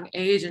a young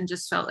age and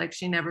just felt like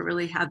she never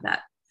really had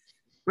that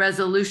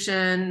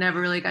resolution,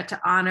 never really got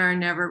to honor,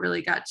 never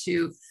really got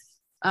to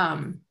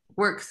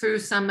work through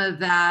some of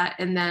that.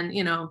 And then,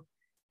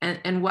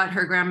 and what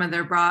her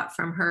grandmother brought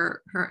from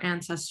her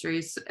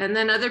ancestry. And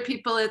then other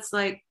people, it's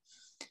like,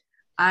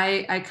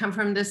 I come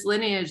from this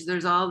lineage,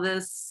 there's all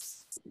this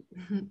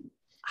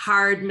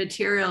hard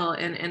material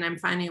and I'm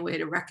finding a way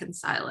to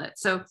reconcile it.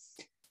 So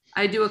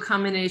I do a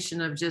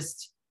combination of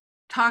just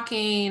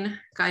talking,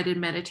 guided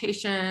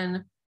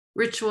meditation,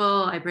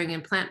 ritual. I bring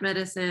in plant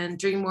medicine,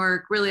 dream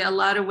work, really a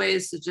lot of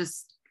ways to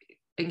just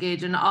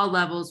engage in all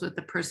levels with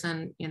the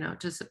person,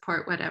 to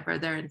support whatever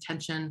their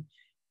intention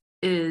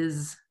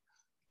is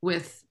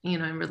with,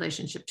 in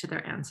relationship to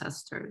their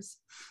ancestors.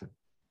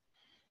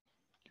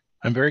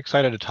 I'm very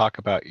excited to talk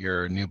about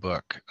your new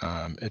book.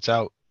 It's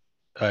out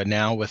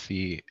now with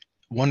the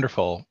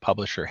wonderful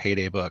publisher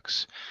Heyday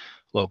Books,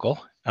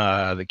 local.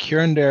 The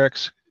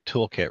Curanderx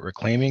Toolkit,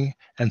 Reclaiming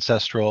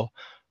Ancestral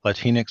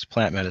Latinx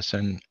Plant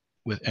Medicine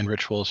and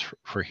Rituals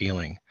for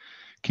Healing.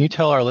 Can you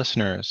tell our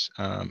listeners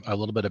a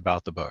little bit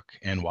about the book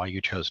and why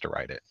you chose to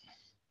write it?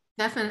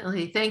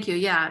 Definitely. Thank you.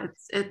 Yeah,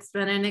 it's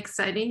been an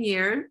exciting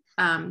year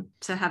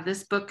to have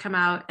this book come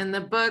out. And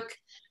the book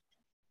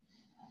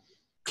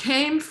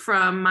came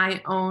from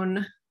my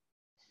own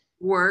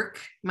work,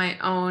 my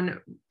own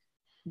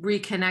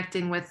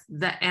reconnecting with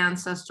the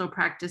ancestral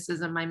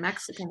practices of my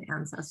Mexican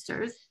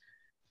ancestors,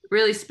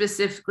 really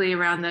specifically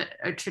around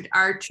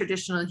our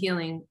traditional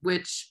healing,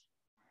 which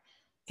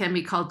can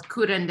be called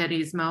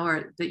curanderismo,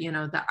 or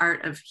the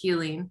art of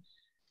healing.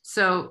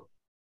 So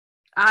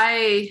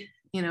I,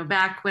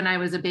 back when I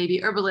was a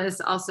baby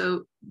herbalist,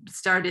 also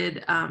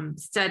started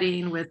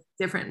studying with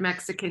different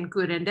Mexican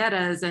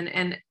curanderas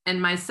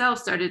and myself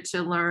started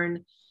to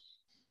learn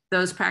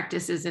those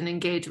practices and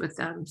engage with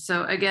them.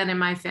 So again, in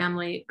my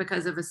family,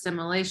 because of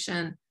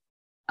assimilation,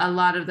 a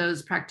lot of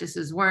those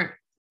practices weren't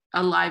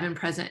alive and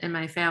present in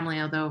my family,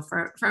 although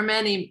for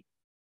many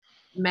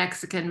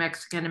Mexican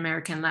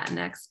American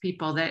Latinx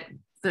people, that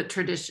the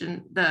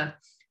tradition, the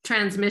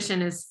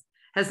transmission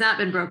has not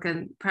been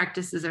broken.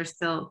 Practices are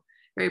still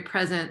very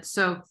present.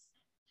 So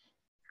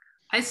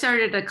I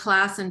started a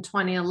class in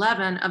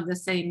 2011 of the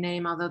same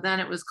name, although then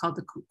it was called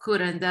the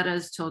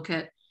Curanderx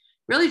Toolkit,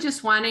 really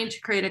just wanting to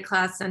create a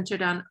class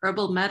centered on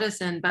herbal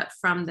medicine, but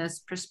from this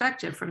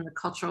perspective, from the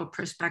cultural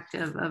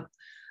perspective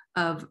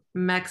of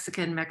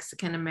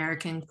Mexican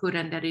American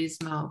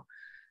curanderismo.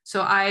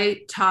 So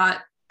I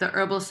taught the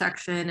herbal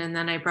section, and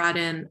then I brought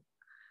in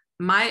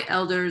my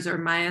elders or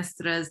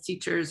maestras,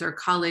 teachers or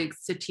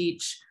colleagues to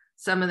teach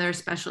some of their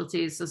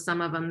specialties. So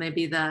some of them may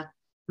be the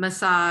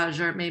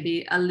massage, or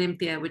maybe a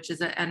limpia, which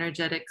is an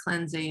energetic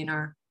cleansing,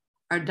 or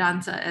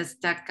danza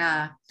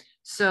azteca.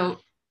 So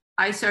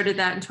I started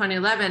that in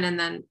 2011, and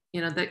then,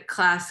 the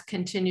class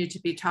continued to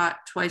be taught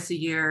twice a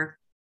year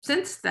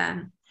since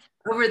then.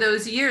 Over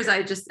those years,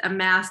 I just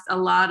amassed a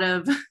lot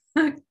of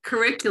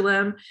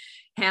curriculum,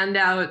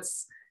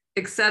 handouts,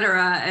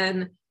 etc.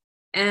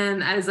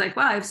 And I was like,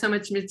 wow, I have so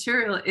much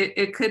material.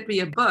 It could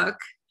be a book.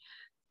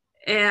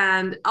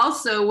 And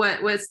also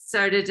what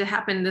started to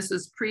happen, this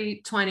was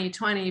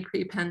pre-2020,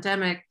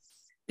 pre-pandemic,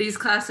 these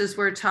classes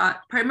were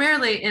taught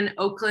primarily in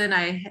Oakland.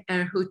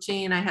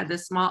 Huchin, I had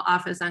this small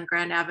office on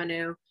Grand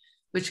Avenue,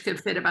 which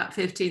could fit about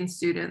 15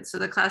 students. So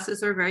the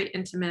classes were very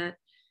intimate.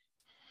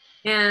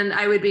 And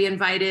I would be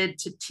invited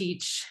to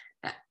teach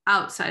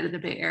outside of the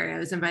Bay Area. I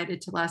was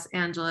invited to Los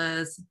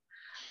Angeles.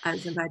 I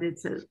was invited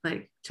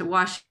to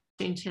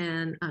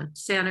Washington,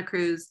 Santa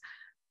Cruz,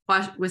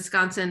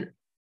 Wisconsin.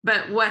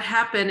 But what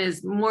happened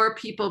is more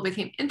people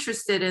became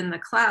interested in the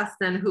class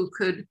than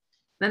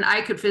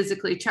I could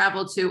physically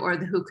travel to, or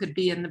who could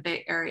be in the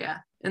Bay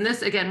Area. And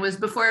this, again, was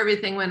before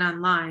everything went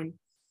online.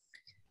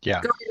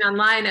 Yeah. Going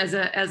online as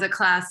a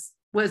class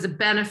was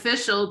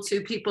beneficial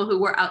to people who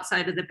were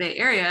outside of the Bay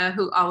Area,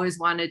 who always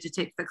wanted to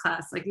take the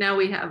class. Like now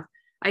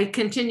I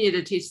continue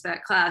to teach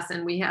that class,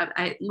 and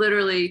I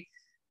literally,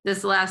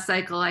 this last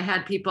cycle, I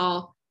had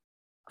people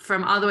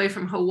from all the way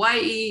from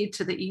Hawaii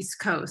to the East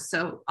Coast.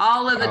 So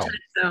all of the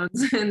time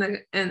zones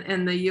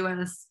in the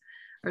US,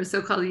 or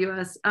so-called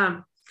US.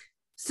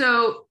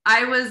 So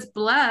I was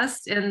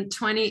blessed in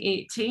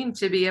 2018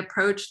 to be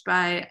approached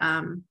by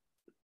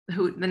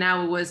who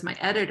now was my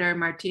editor,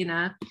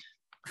 Martina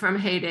from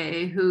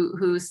Heyday,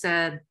 who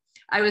said,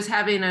 I was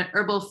having an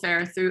herbal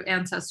fair through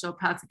Ancestral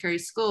Apothecary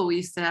School. We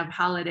used to have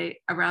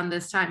around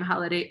this time,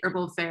 holiday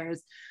herbal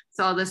fairs.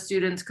 So all the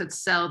students could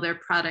sell their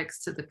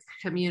products to the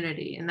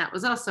community. And that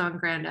was also on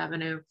Grand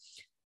Avenue.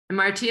 And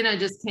Martina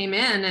just came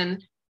in,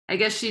 and I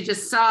guess she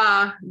just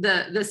saw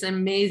this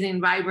amazing,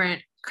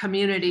 vibrant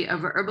community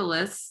of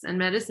herbalists and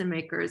medicine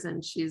makers.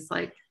 And she's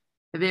like,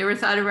 have you ever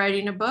thought of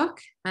writing a book?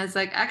 I was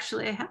like,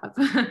 actually, I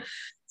have.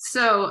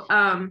 So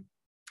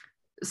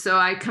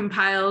I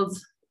compiled,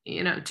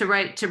 to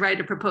write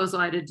a proposal.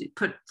 I had to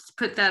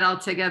put that all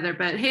together.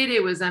 But Heyday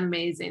was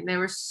amazing. They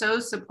were so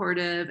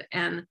supportive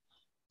and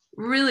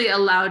really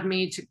allowed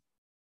me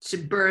to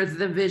birth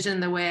the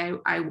vision the way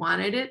I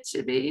wanted it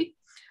to be.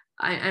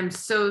 I'm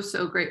so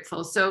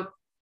grateful. So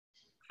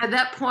at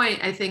that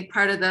point, I think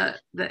part of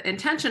the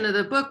intention of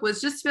the book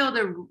was just to be able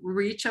to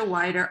reach a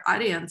wider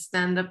audience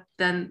than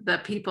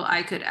the people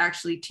I could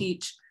actually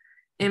teach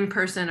in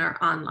person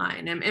or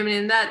online. I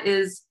mean, that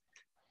is,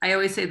 I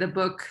always say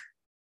the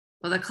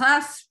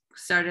class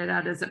started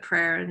out as a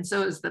prayer, and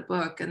so is the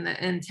book. And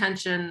the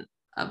intention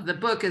of the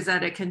book is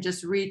that it can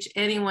just reach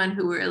anyone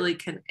who really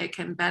it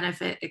can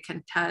benefit, it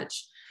can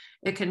touch,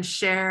 it can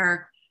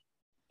share,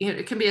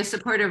 it can be a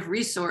supportive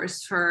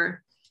resource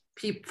for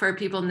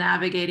people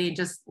navigating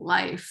just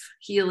life,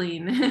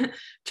 healing,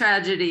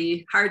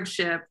 tragedy,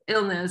 hardship,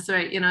 illness,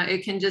 right?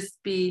 It can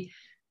just be,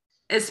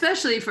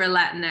 especially for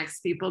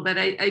Latinx people, but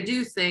I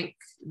do think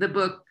the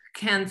book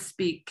can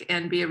speak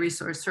and be a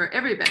resource for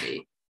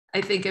everybody. I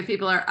think if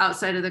people are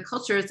outside of the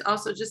culture, it's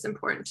also just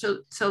important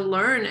to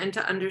learn and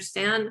to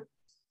understand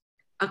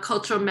a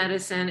cultural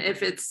medicine.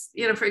 If it's,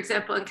 for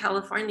example, in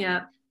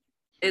California,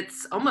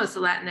 it's almost a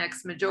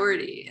Latinx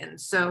majority. And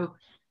so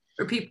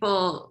for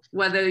people,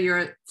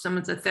 whether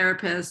someone's a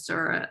therapist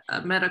or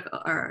a medical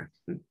or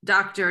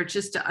doctor,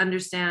 just to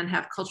understand,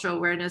 have cultural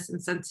awareness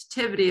and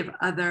sensitivity of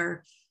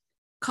other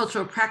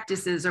cultural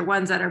practices, or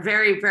ones that are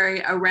very,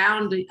 very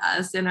around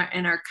us in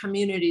our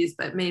communities,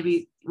 but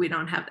maybe we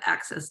don't have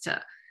access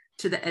to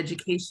the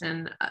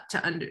education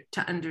to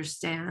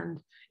understand,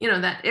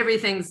 that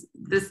everything's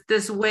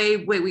this way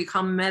we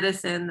call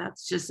medicine,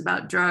 that's just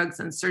about drugs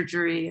and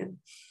surgery, and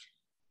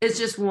it's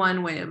just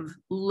one way of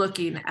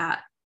looking at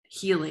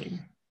healing,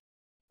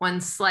 one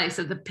slice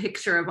of the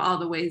picture of all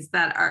the ways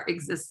that are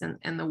existent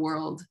in the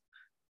world.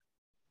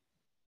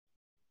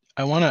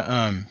 I want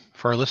to,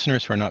 for our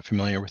listeners who are not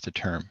familiar with the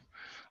term,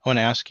 I want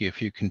to ask you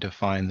if you can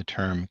define the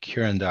term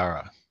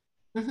curandera.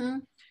 Mm-hmm.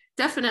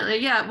 Definitely,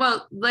 yeah.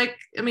 Well,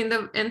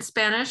 in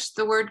Spanish,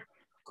 the word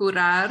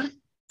curar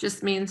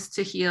just means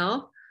to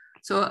heal.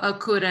 So a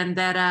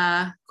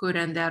curandera,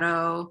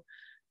 curandero,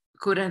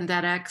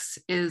 Curanderx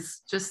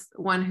is just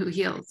one who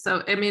heals.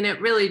 So, I mean,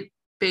 it really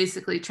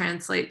basically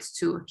translates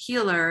to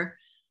healer.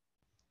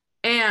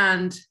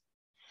 And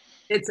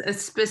it's a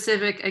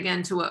specific,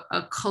 again, to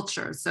a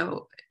culture.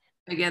 So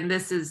again,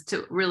 this is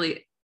to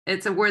really,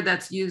 it's a word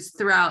that's used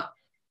throughout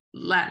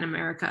Latin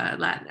America,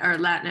 or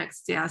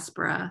Latinx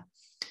diaspora.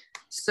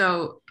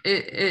 So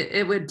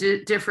it would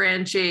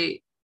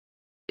differentiate,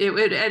 it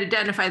would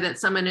identify that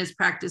someone is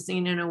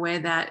practicing in a way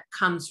that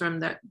comes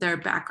from their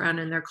background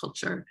and their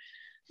culture.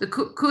 The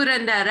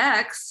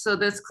Curanderx, so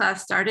this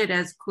class started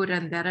as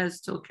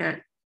Curanderx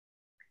Toolkit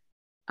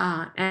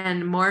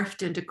and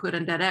morphed into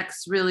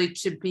Curanderx, really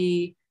to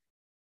be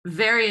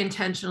very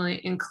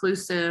intentionally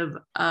inclusive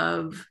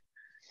of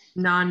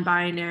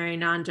non-binary,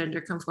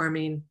 non-gender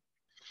conforming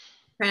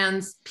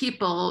trans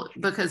people,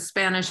 because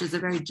Spanish is a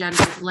very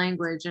gendered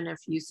language. And if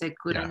you say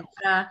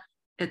curandera,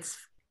 it's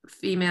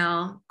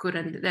female,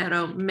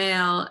 curandero,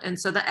 male. And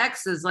so the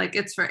X is like,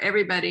 it's for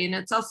everybody. And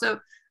it's also,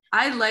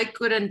 I like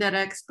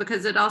Curanderx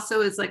because it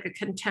also is like a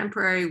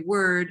contemporary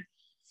word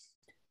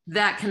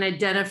that can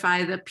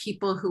identify the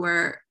people who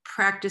are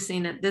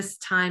practicing at this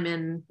time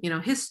in,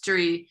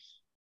 history.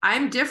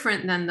 I'm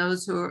different than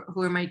those who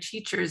are my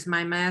teachers,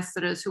 my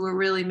maestros, who are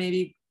really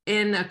maybe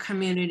in a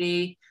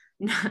community,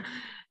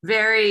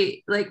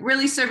 very like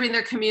really serving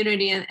their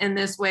community in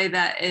this way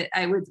that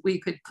we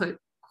could put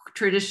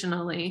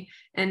traditionally.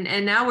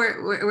 And now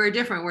we're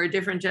different. We're a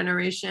different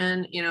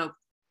generation.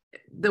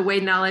 The way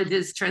knowledge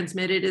is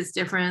transmitted is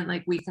different.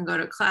 Like we can go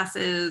to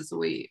classes,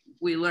 we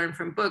learn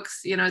from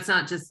books. It's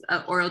not just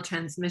an oral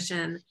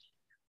transmission.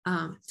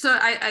 So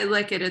I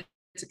like it.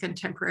 It's a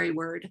contemporary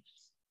word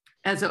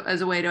as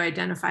a way to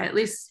identify at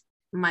least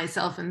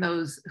myself and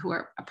those who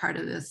are a part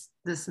of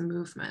this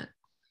movement.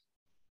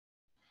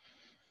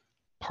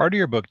 Part of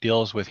your book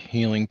deals with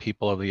healing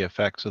people of the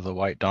effects of the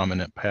white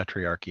dominant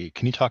patriarchy.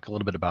 Can you talk a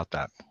little bit about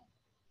that?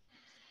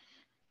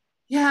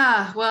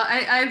 Yeah, well,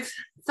 I've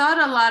thought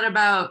a lot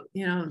about,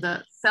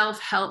 the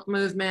self-help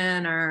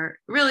movement, or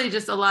really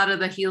just a lot of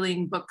the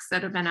healing books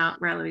that have been out,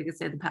 really, we could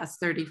say the past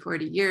 30,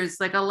 40 years.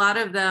 Like a lot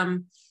of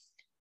them,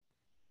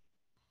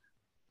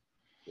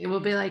 it will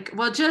be like,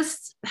 well,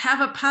 just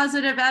have a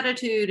positive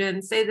attitude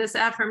and say this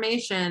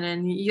affirmation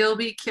and you'll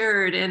be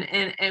cured.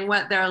 And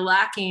what they're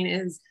lacking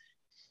is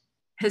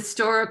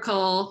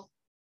historical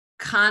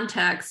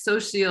context,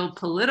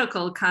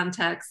 socio-political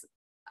context,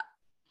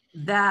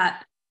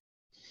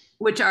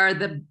 which are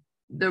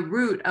the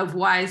root of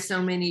why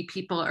so many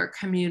people or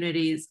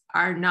communities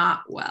are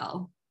not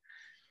well.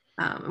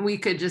 We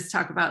could just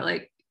talk about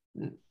like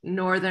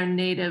Northern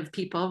Native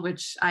people,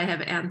 which I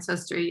have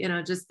ancestry,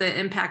 just the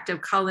impact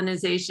of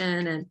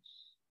colonization and,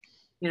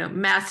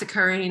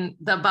 massacring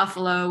the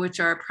buffalo,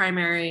 which are a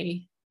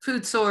primary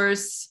food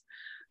source,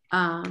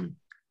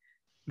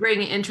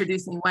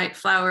 introducing white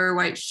flour,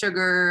 white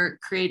sugar,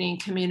 creating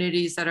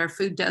communities that are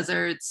food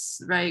deserts,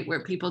 right,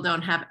 where people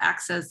don't have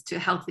access to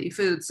healthy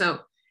food. So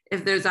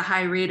if there's a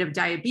high rate of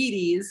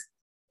diabetes,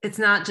 it's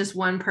not just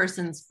one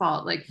person's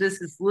fault. Like this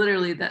is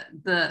literally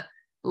the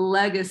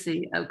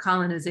legacy of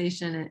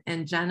colonization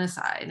and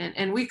genocide.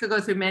 And we could go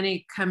through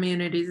many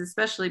communities,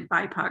 especially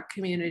BIPOC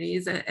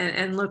communities,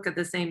 and look at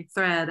the same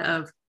thread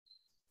of,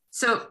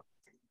 so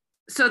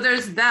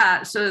there's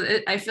that. So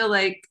I feel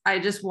like I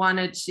just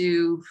wanted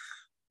to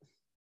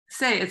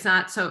say it's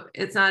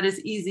not as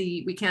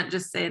easy. We can't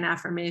just say an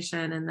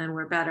affirmation and then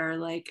we're better.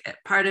 Like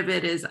part of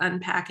it is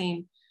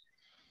unpacking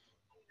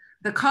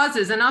the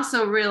causes and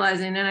also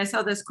realizing, and I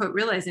saw this quote,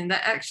 realizing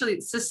that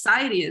actually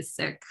society is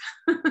sick.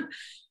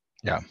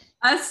 Yeah.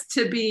 Us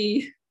to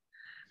be,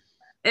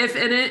 if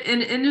an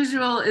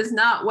individual is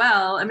not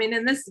well, I mean,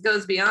 and this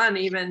goes beyond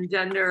even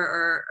gender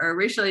or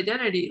racial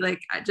identity, like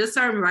just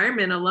our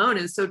environment alone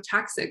is so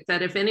toxic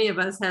that if any of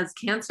us has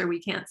cancer, we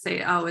can't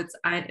say, oh,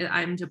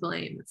 I'm to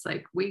blame. It's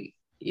like we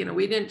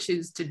didn't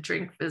choose to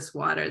drink this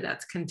water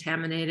that's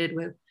contaminated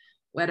with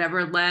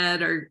whatever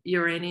lead or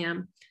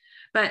uranium.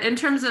 But in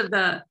terms of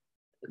the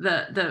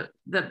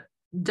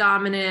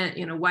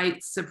dominant,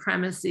 white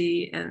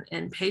supremacy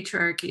and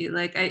patriarchy,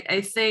 like I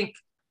think,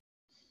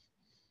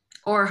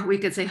 or we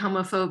could say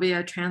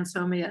homophobia,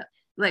 transphobia,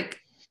 like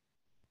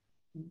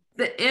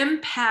the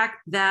impact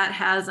that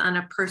has on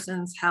a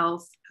person's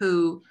health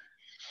who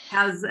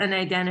has an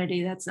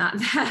identity that's not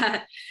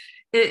that,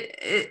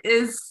 it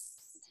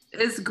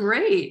is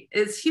great.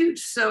 It's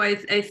huge. So I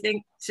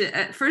think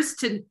at first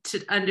to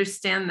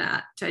understand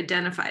that, to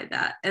identify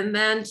that. And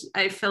then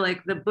I feel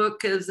like the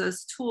book gives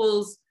us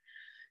tools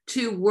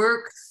to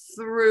work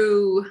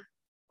through,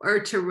 or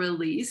to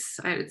release,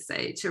 I would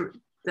say, to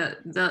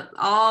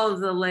all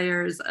the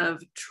layers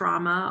of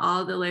trauma,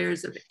 all the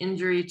layers of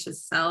injury to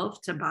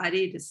self, to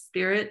body, to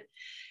spirit.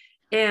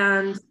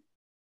 And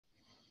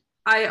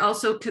I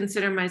also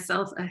consider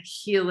myself a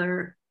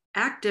healer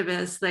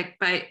activist, like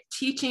by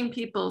teaching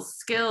people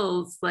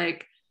skills,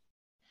 like,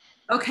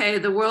 okay,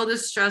 the world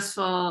is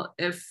stressful.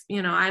 If,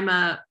 I'm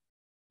a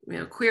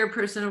queer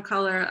person of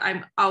color,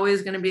 I'm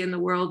always going to be in the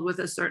world with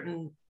a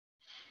certain,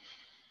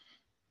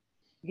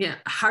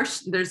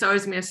 there's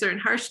always going to be a certain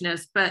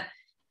harshness, but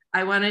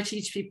I want to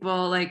teach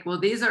people like, well,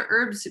 these are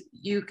herbs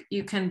you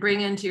can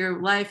bring into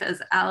your life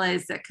as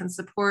allies that can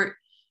support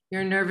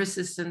your nervous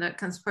system, that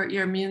can support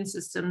your immune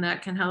system,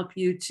 that can help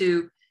you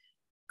to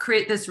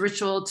create this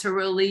ritual to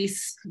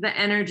release the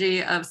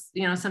energy of,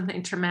 you know,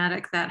 something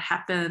traumatic that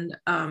happened.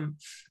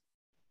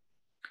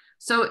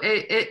 So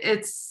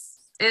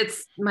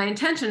it's my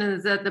intention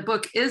is that the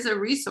book is a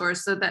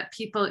resource so that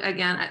people,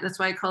 again, that's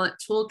why I call it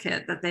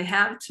Toolkit, that they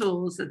have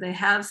tools, that they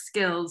have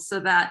skills,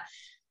 so that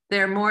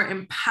they're more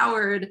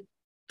empowered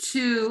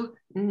to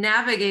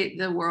navigate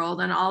the world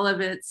and all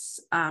of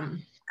its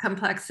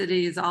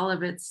complexities, all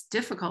of its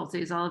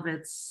difficulties, all of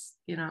its,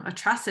 you know,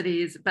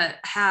 atrocities, but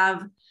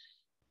have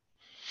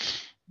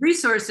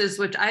resources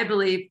which I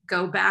believe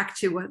go back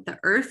to what the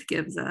earth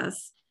gives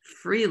us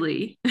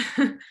freely,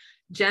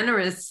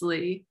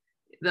 generously,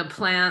 the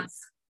plants,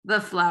 the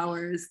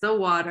flowers, the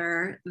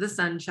water, the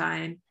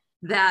sunshine,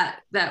 that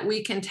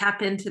we can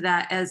tap into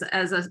that as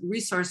a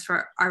resource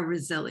for our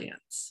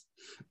resilience.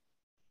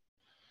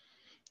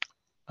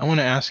 I want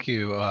to ask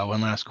you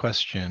one last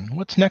question.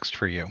 What's next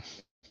for you?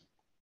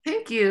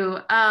 Thank you.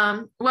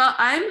 Well,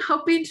 I'm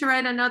hoping to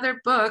write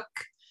another book.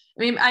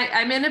 I mean,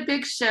 I'm in a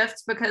big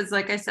shift because,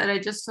 like I said, I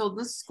just sold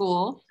the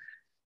school.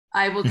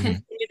 I will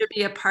continue to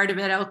be a part of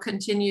it. I'll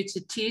continue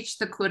to teach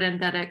the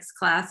Curanderx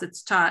class.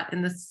 It's taught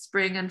in the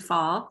spring and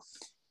fall,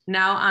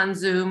 now on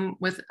Zoom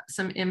with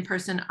some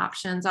in-person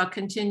options. I'll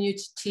continue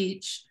to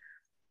teach.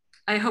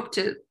 I hope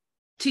to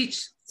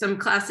teach some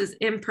classes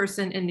in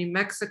person in New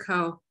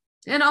Mexico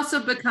and also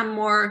become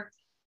more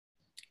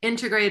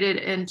integrated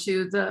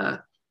into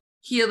the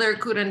healer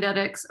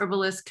Curanderx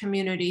herbalist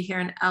community here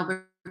in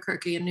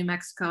Albuquerque in New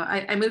Mexico.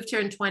 I moved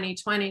here in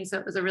 2020, so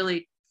it was a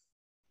really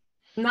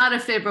not a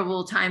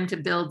favorable time to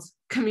build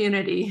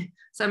community.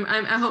 So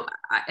I hope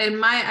in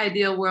my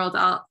ideal world,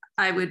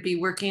 I would be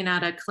working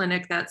at a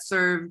clinic that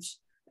served,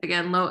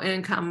 again, low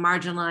income,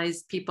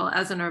 marginalized people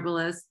as an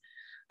herbalist.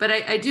 But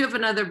I do have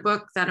another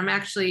book that I'm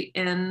actually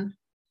in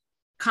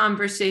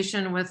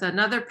conversation with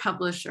another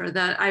publisher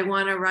that I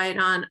want to write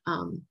on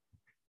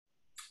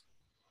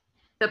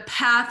the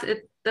path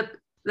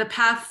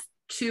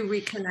to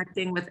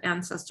reconnecting with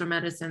ancestral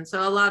medicine.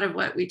 So a lot of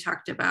what we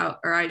talked about,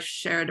 or I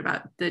shared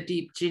about the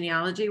deep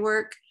genealogy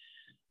work,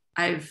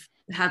 I've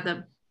had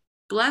the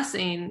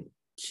blessing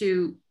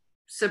to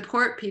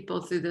support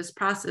people through this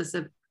process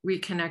of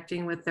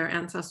reconnecting with their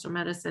ancestral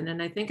medicine. And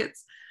I think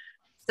it's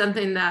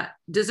something that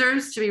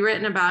deserves to be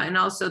written about. And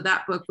also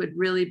that book would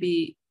really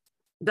be,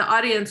 the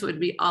audience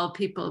would be all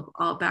people of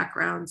all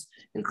backgrounds,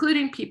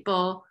 including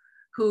people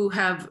who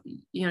have,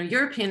 you know,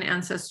 European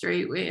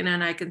ancestry.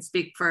 And I can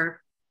speak for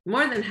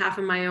more than half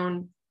of my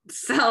own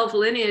self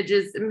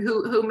lineages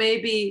who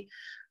may be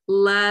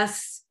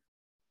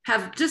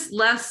have just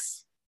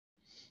less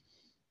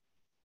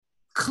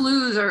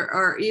clues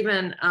or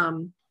even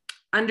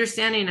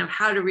understanding of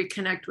how to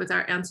reconnect with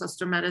our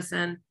ancestral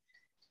medicine.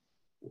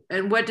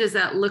 And what does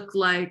that look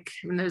like?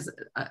 I mean, there's,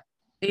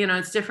 you know,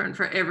 it's different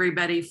for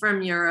everybody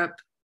from Europe.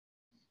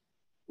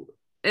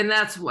 And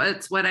that's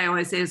what I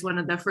always say is one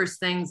of the first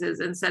things is,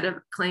 instead of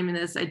claiming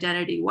this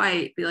identity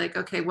white, be like,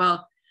 okay,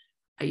 well,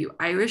 are you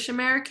Irish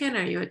American?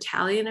 Are you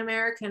Italian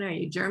American? Are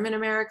you German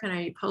American?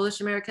 Are you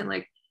Polish American?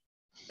 Like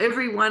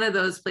every one of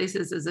those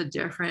places is a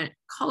different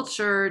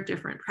culture,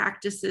 different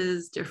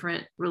practices,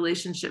 different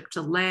relationship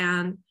to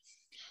land.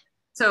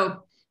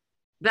 So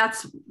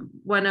that's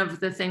one of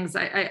the things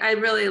I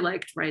really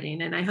liked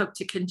writing, and I hope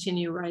to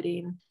continue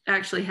writing. I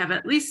actually have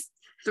at least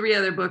 3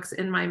 other books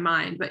in my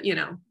mind, but you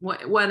know,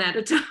 one at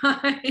a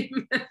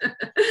time.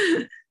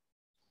 I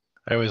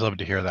always love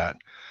to hear that.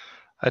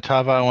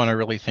 Atava, I want to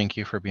really thank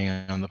you for being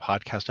on the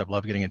podcast. I've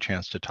loved getting a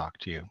chance to talk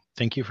to you.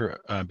 Thank you for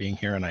being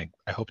here, and I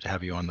hope to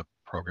have you on the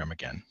program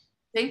again.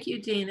 Thank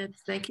you, Dean.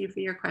 Thank you for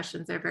your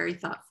questions. They're very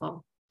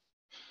thoughtful.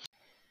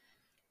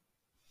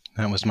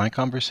 That was my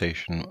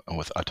conversation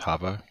with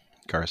Atava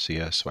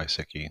Garcia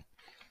Swiecicki.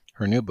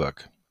 Her new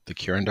book, The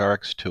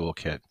Curanderx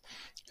Toolkit,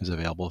 is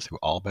available through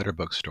all better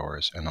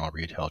bookstores and all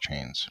retail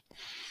chains.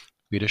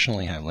 We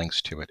additionally have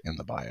links to it in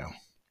the bio.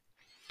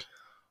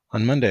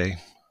 On Monday,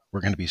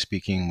 we're going to be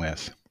speaking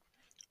with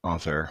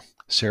author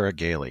Sarah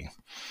Gailey.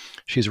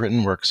 She's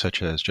written works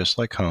such as Just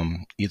Like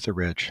Home, Eat the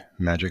Rich,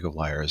 Magic of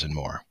Liars, and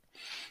more.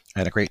 I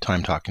had a great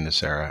time talking to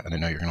Sarah, and I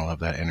know you're going to love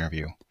that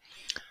interview.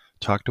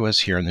 Talk to us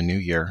here in the new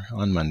year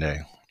on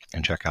Monday,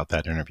 and check out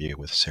that interview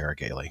with Sarah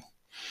Gailey.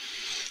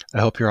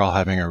 I hope you're all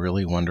having a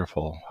really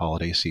wonderful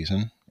holiday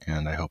season,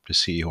 and I hope to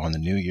see you on the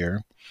new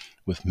year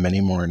with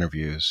many more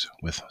interviews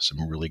with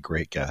some really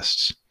great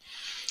guests.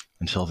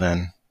 Until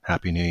then,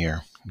 Happy New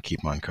Year, and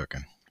keep on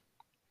cooking.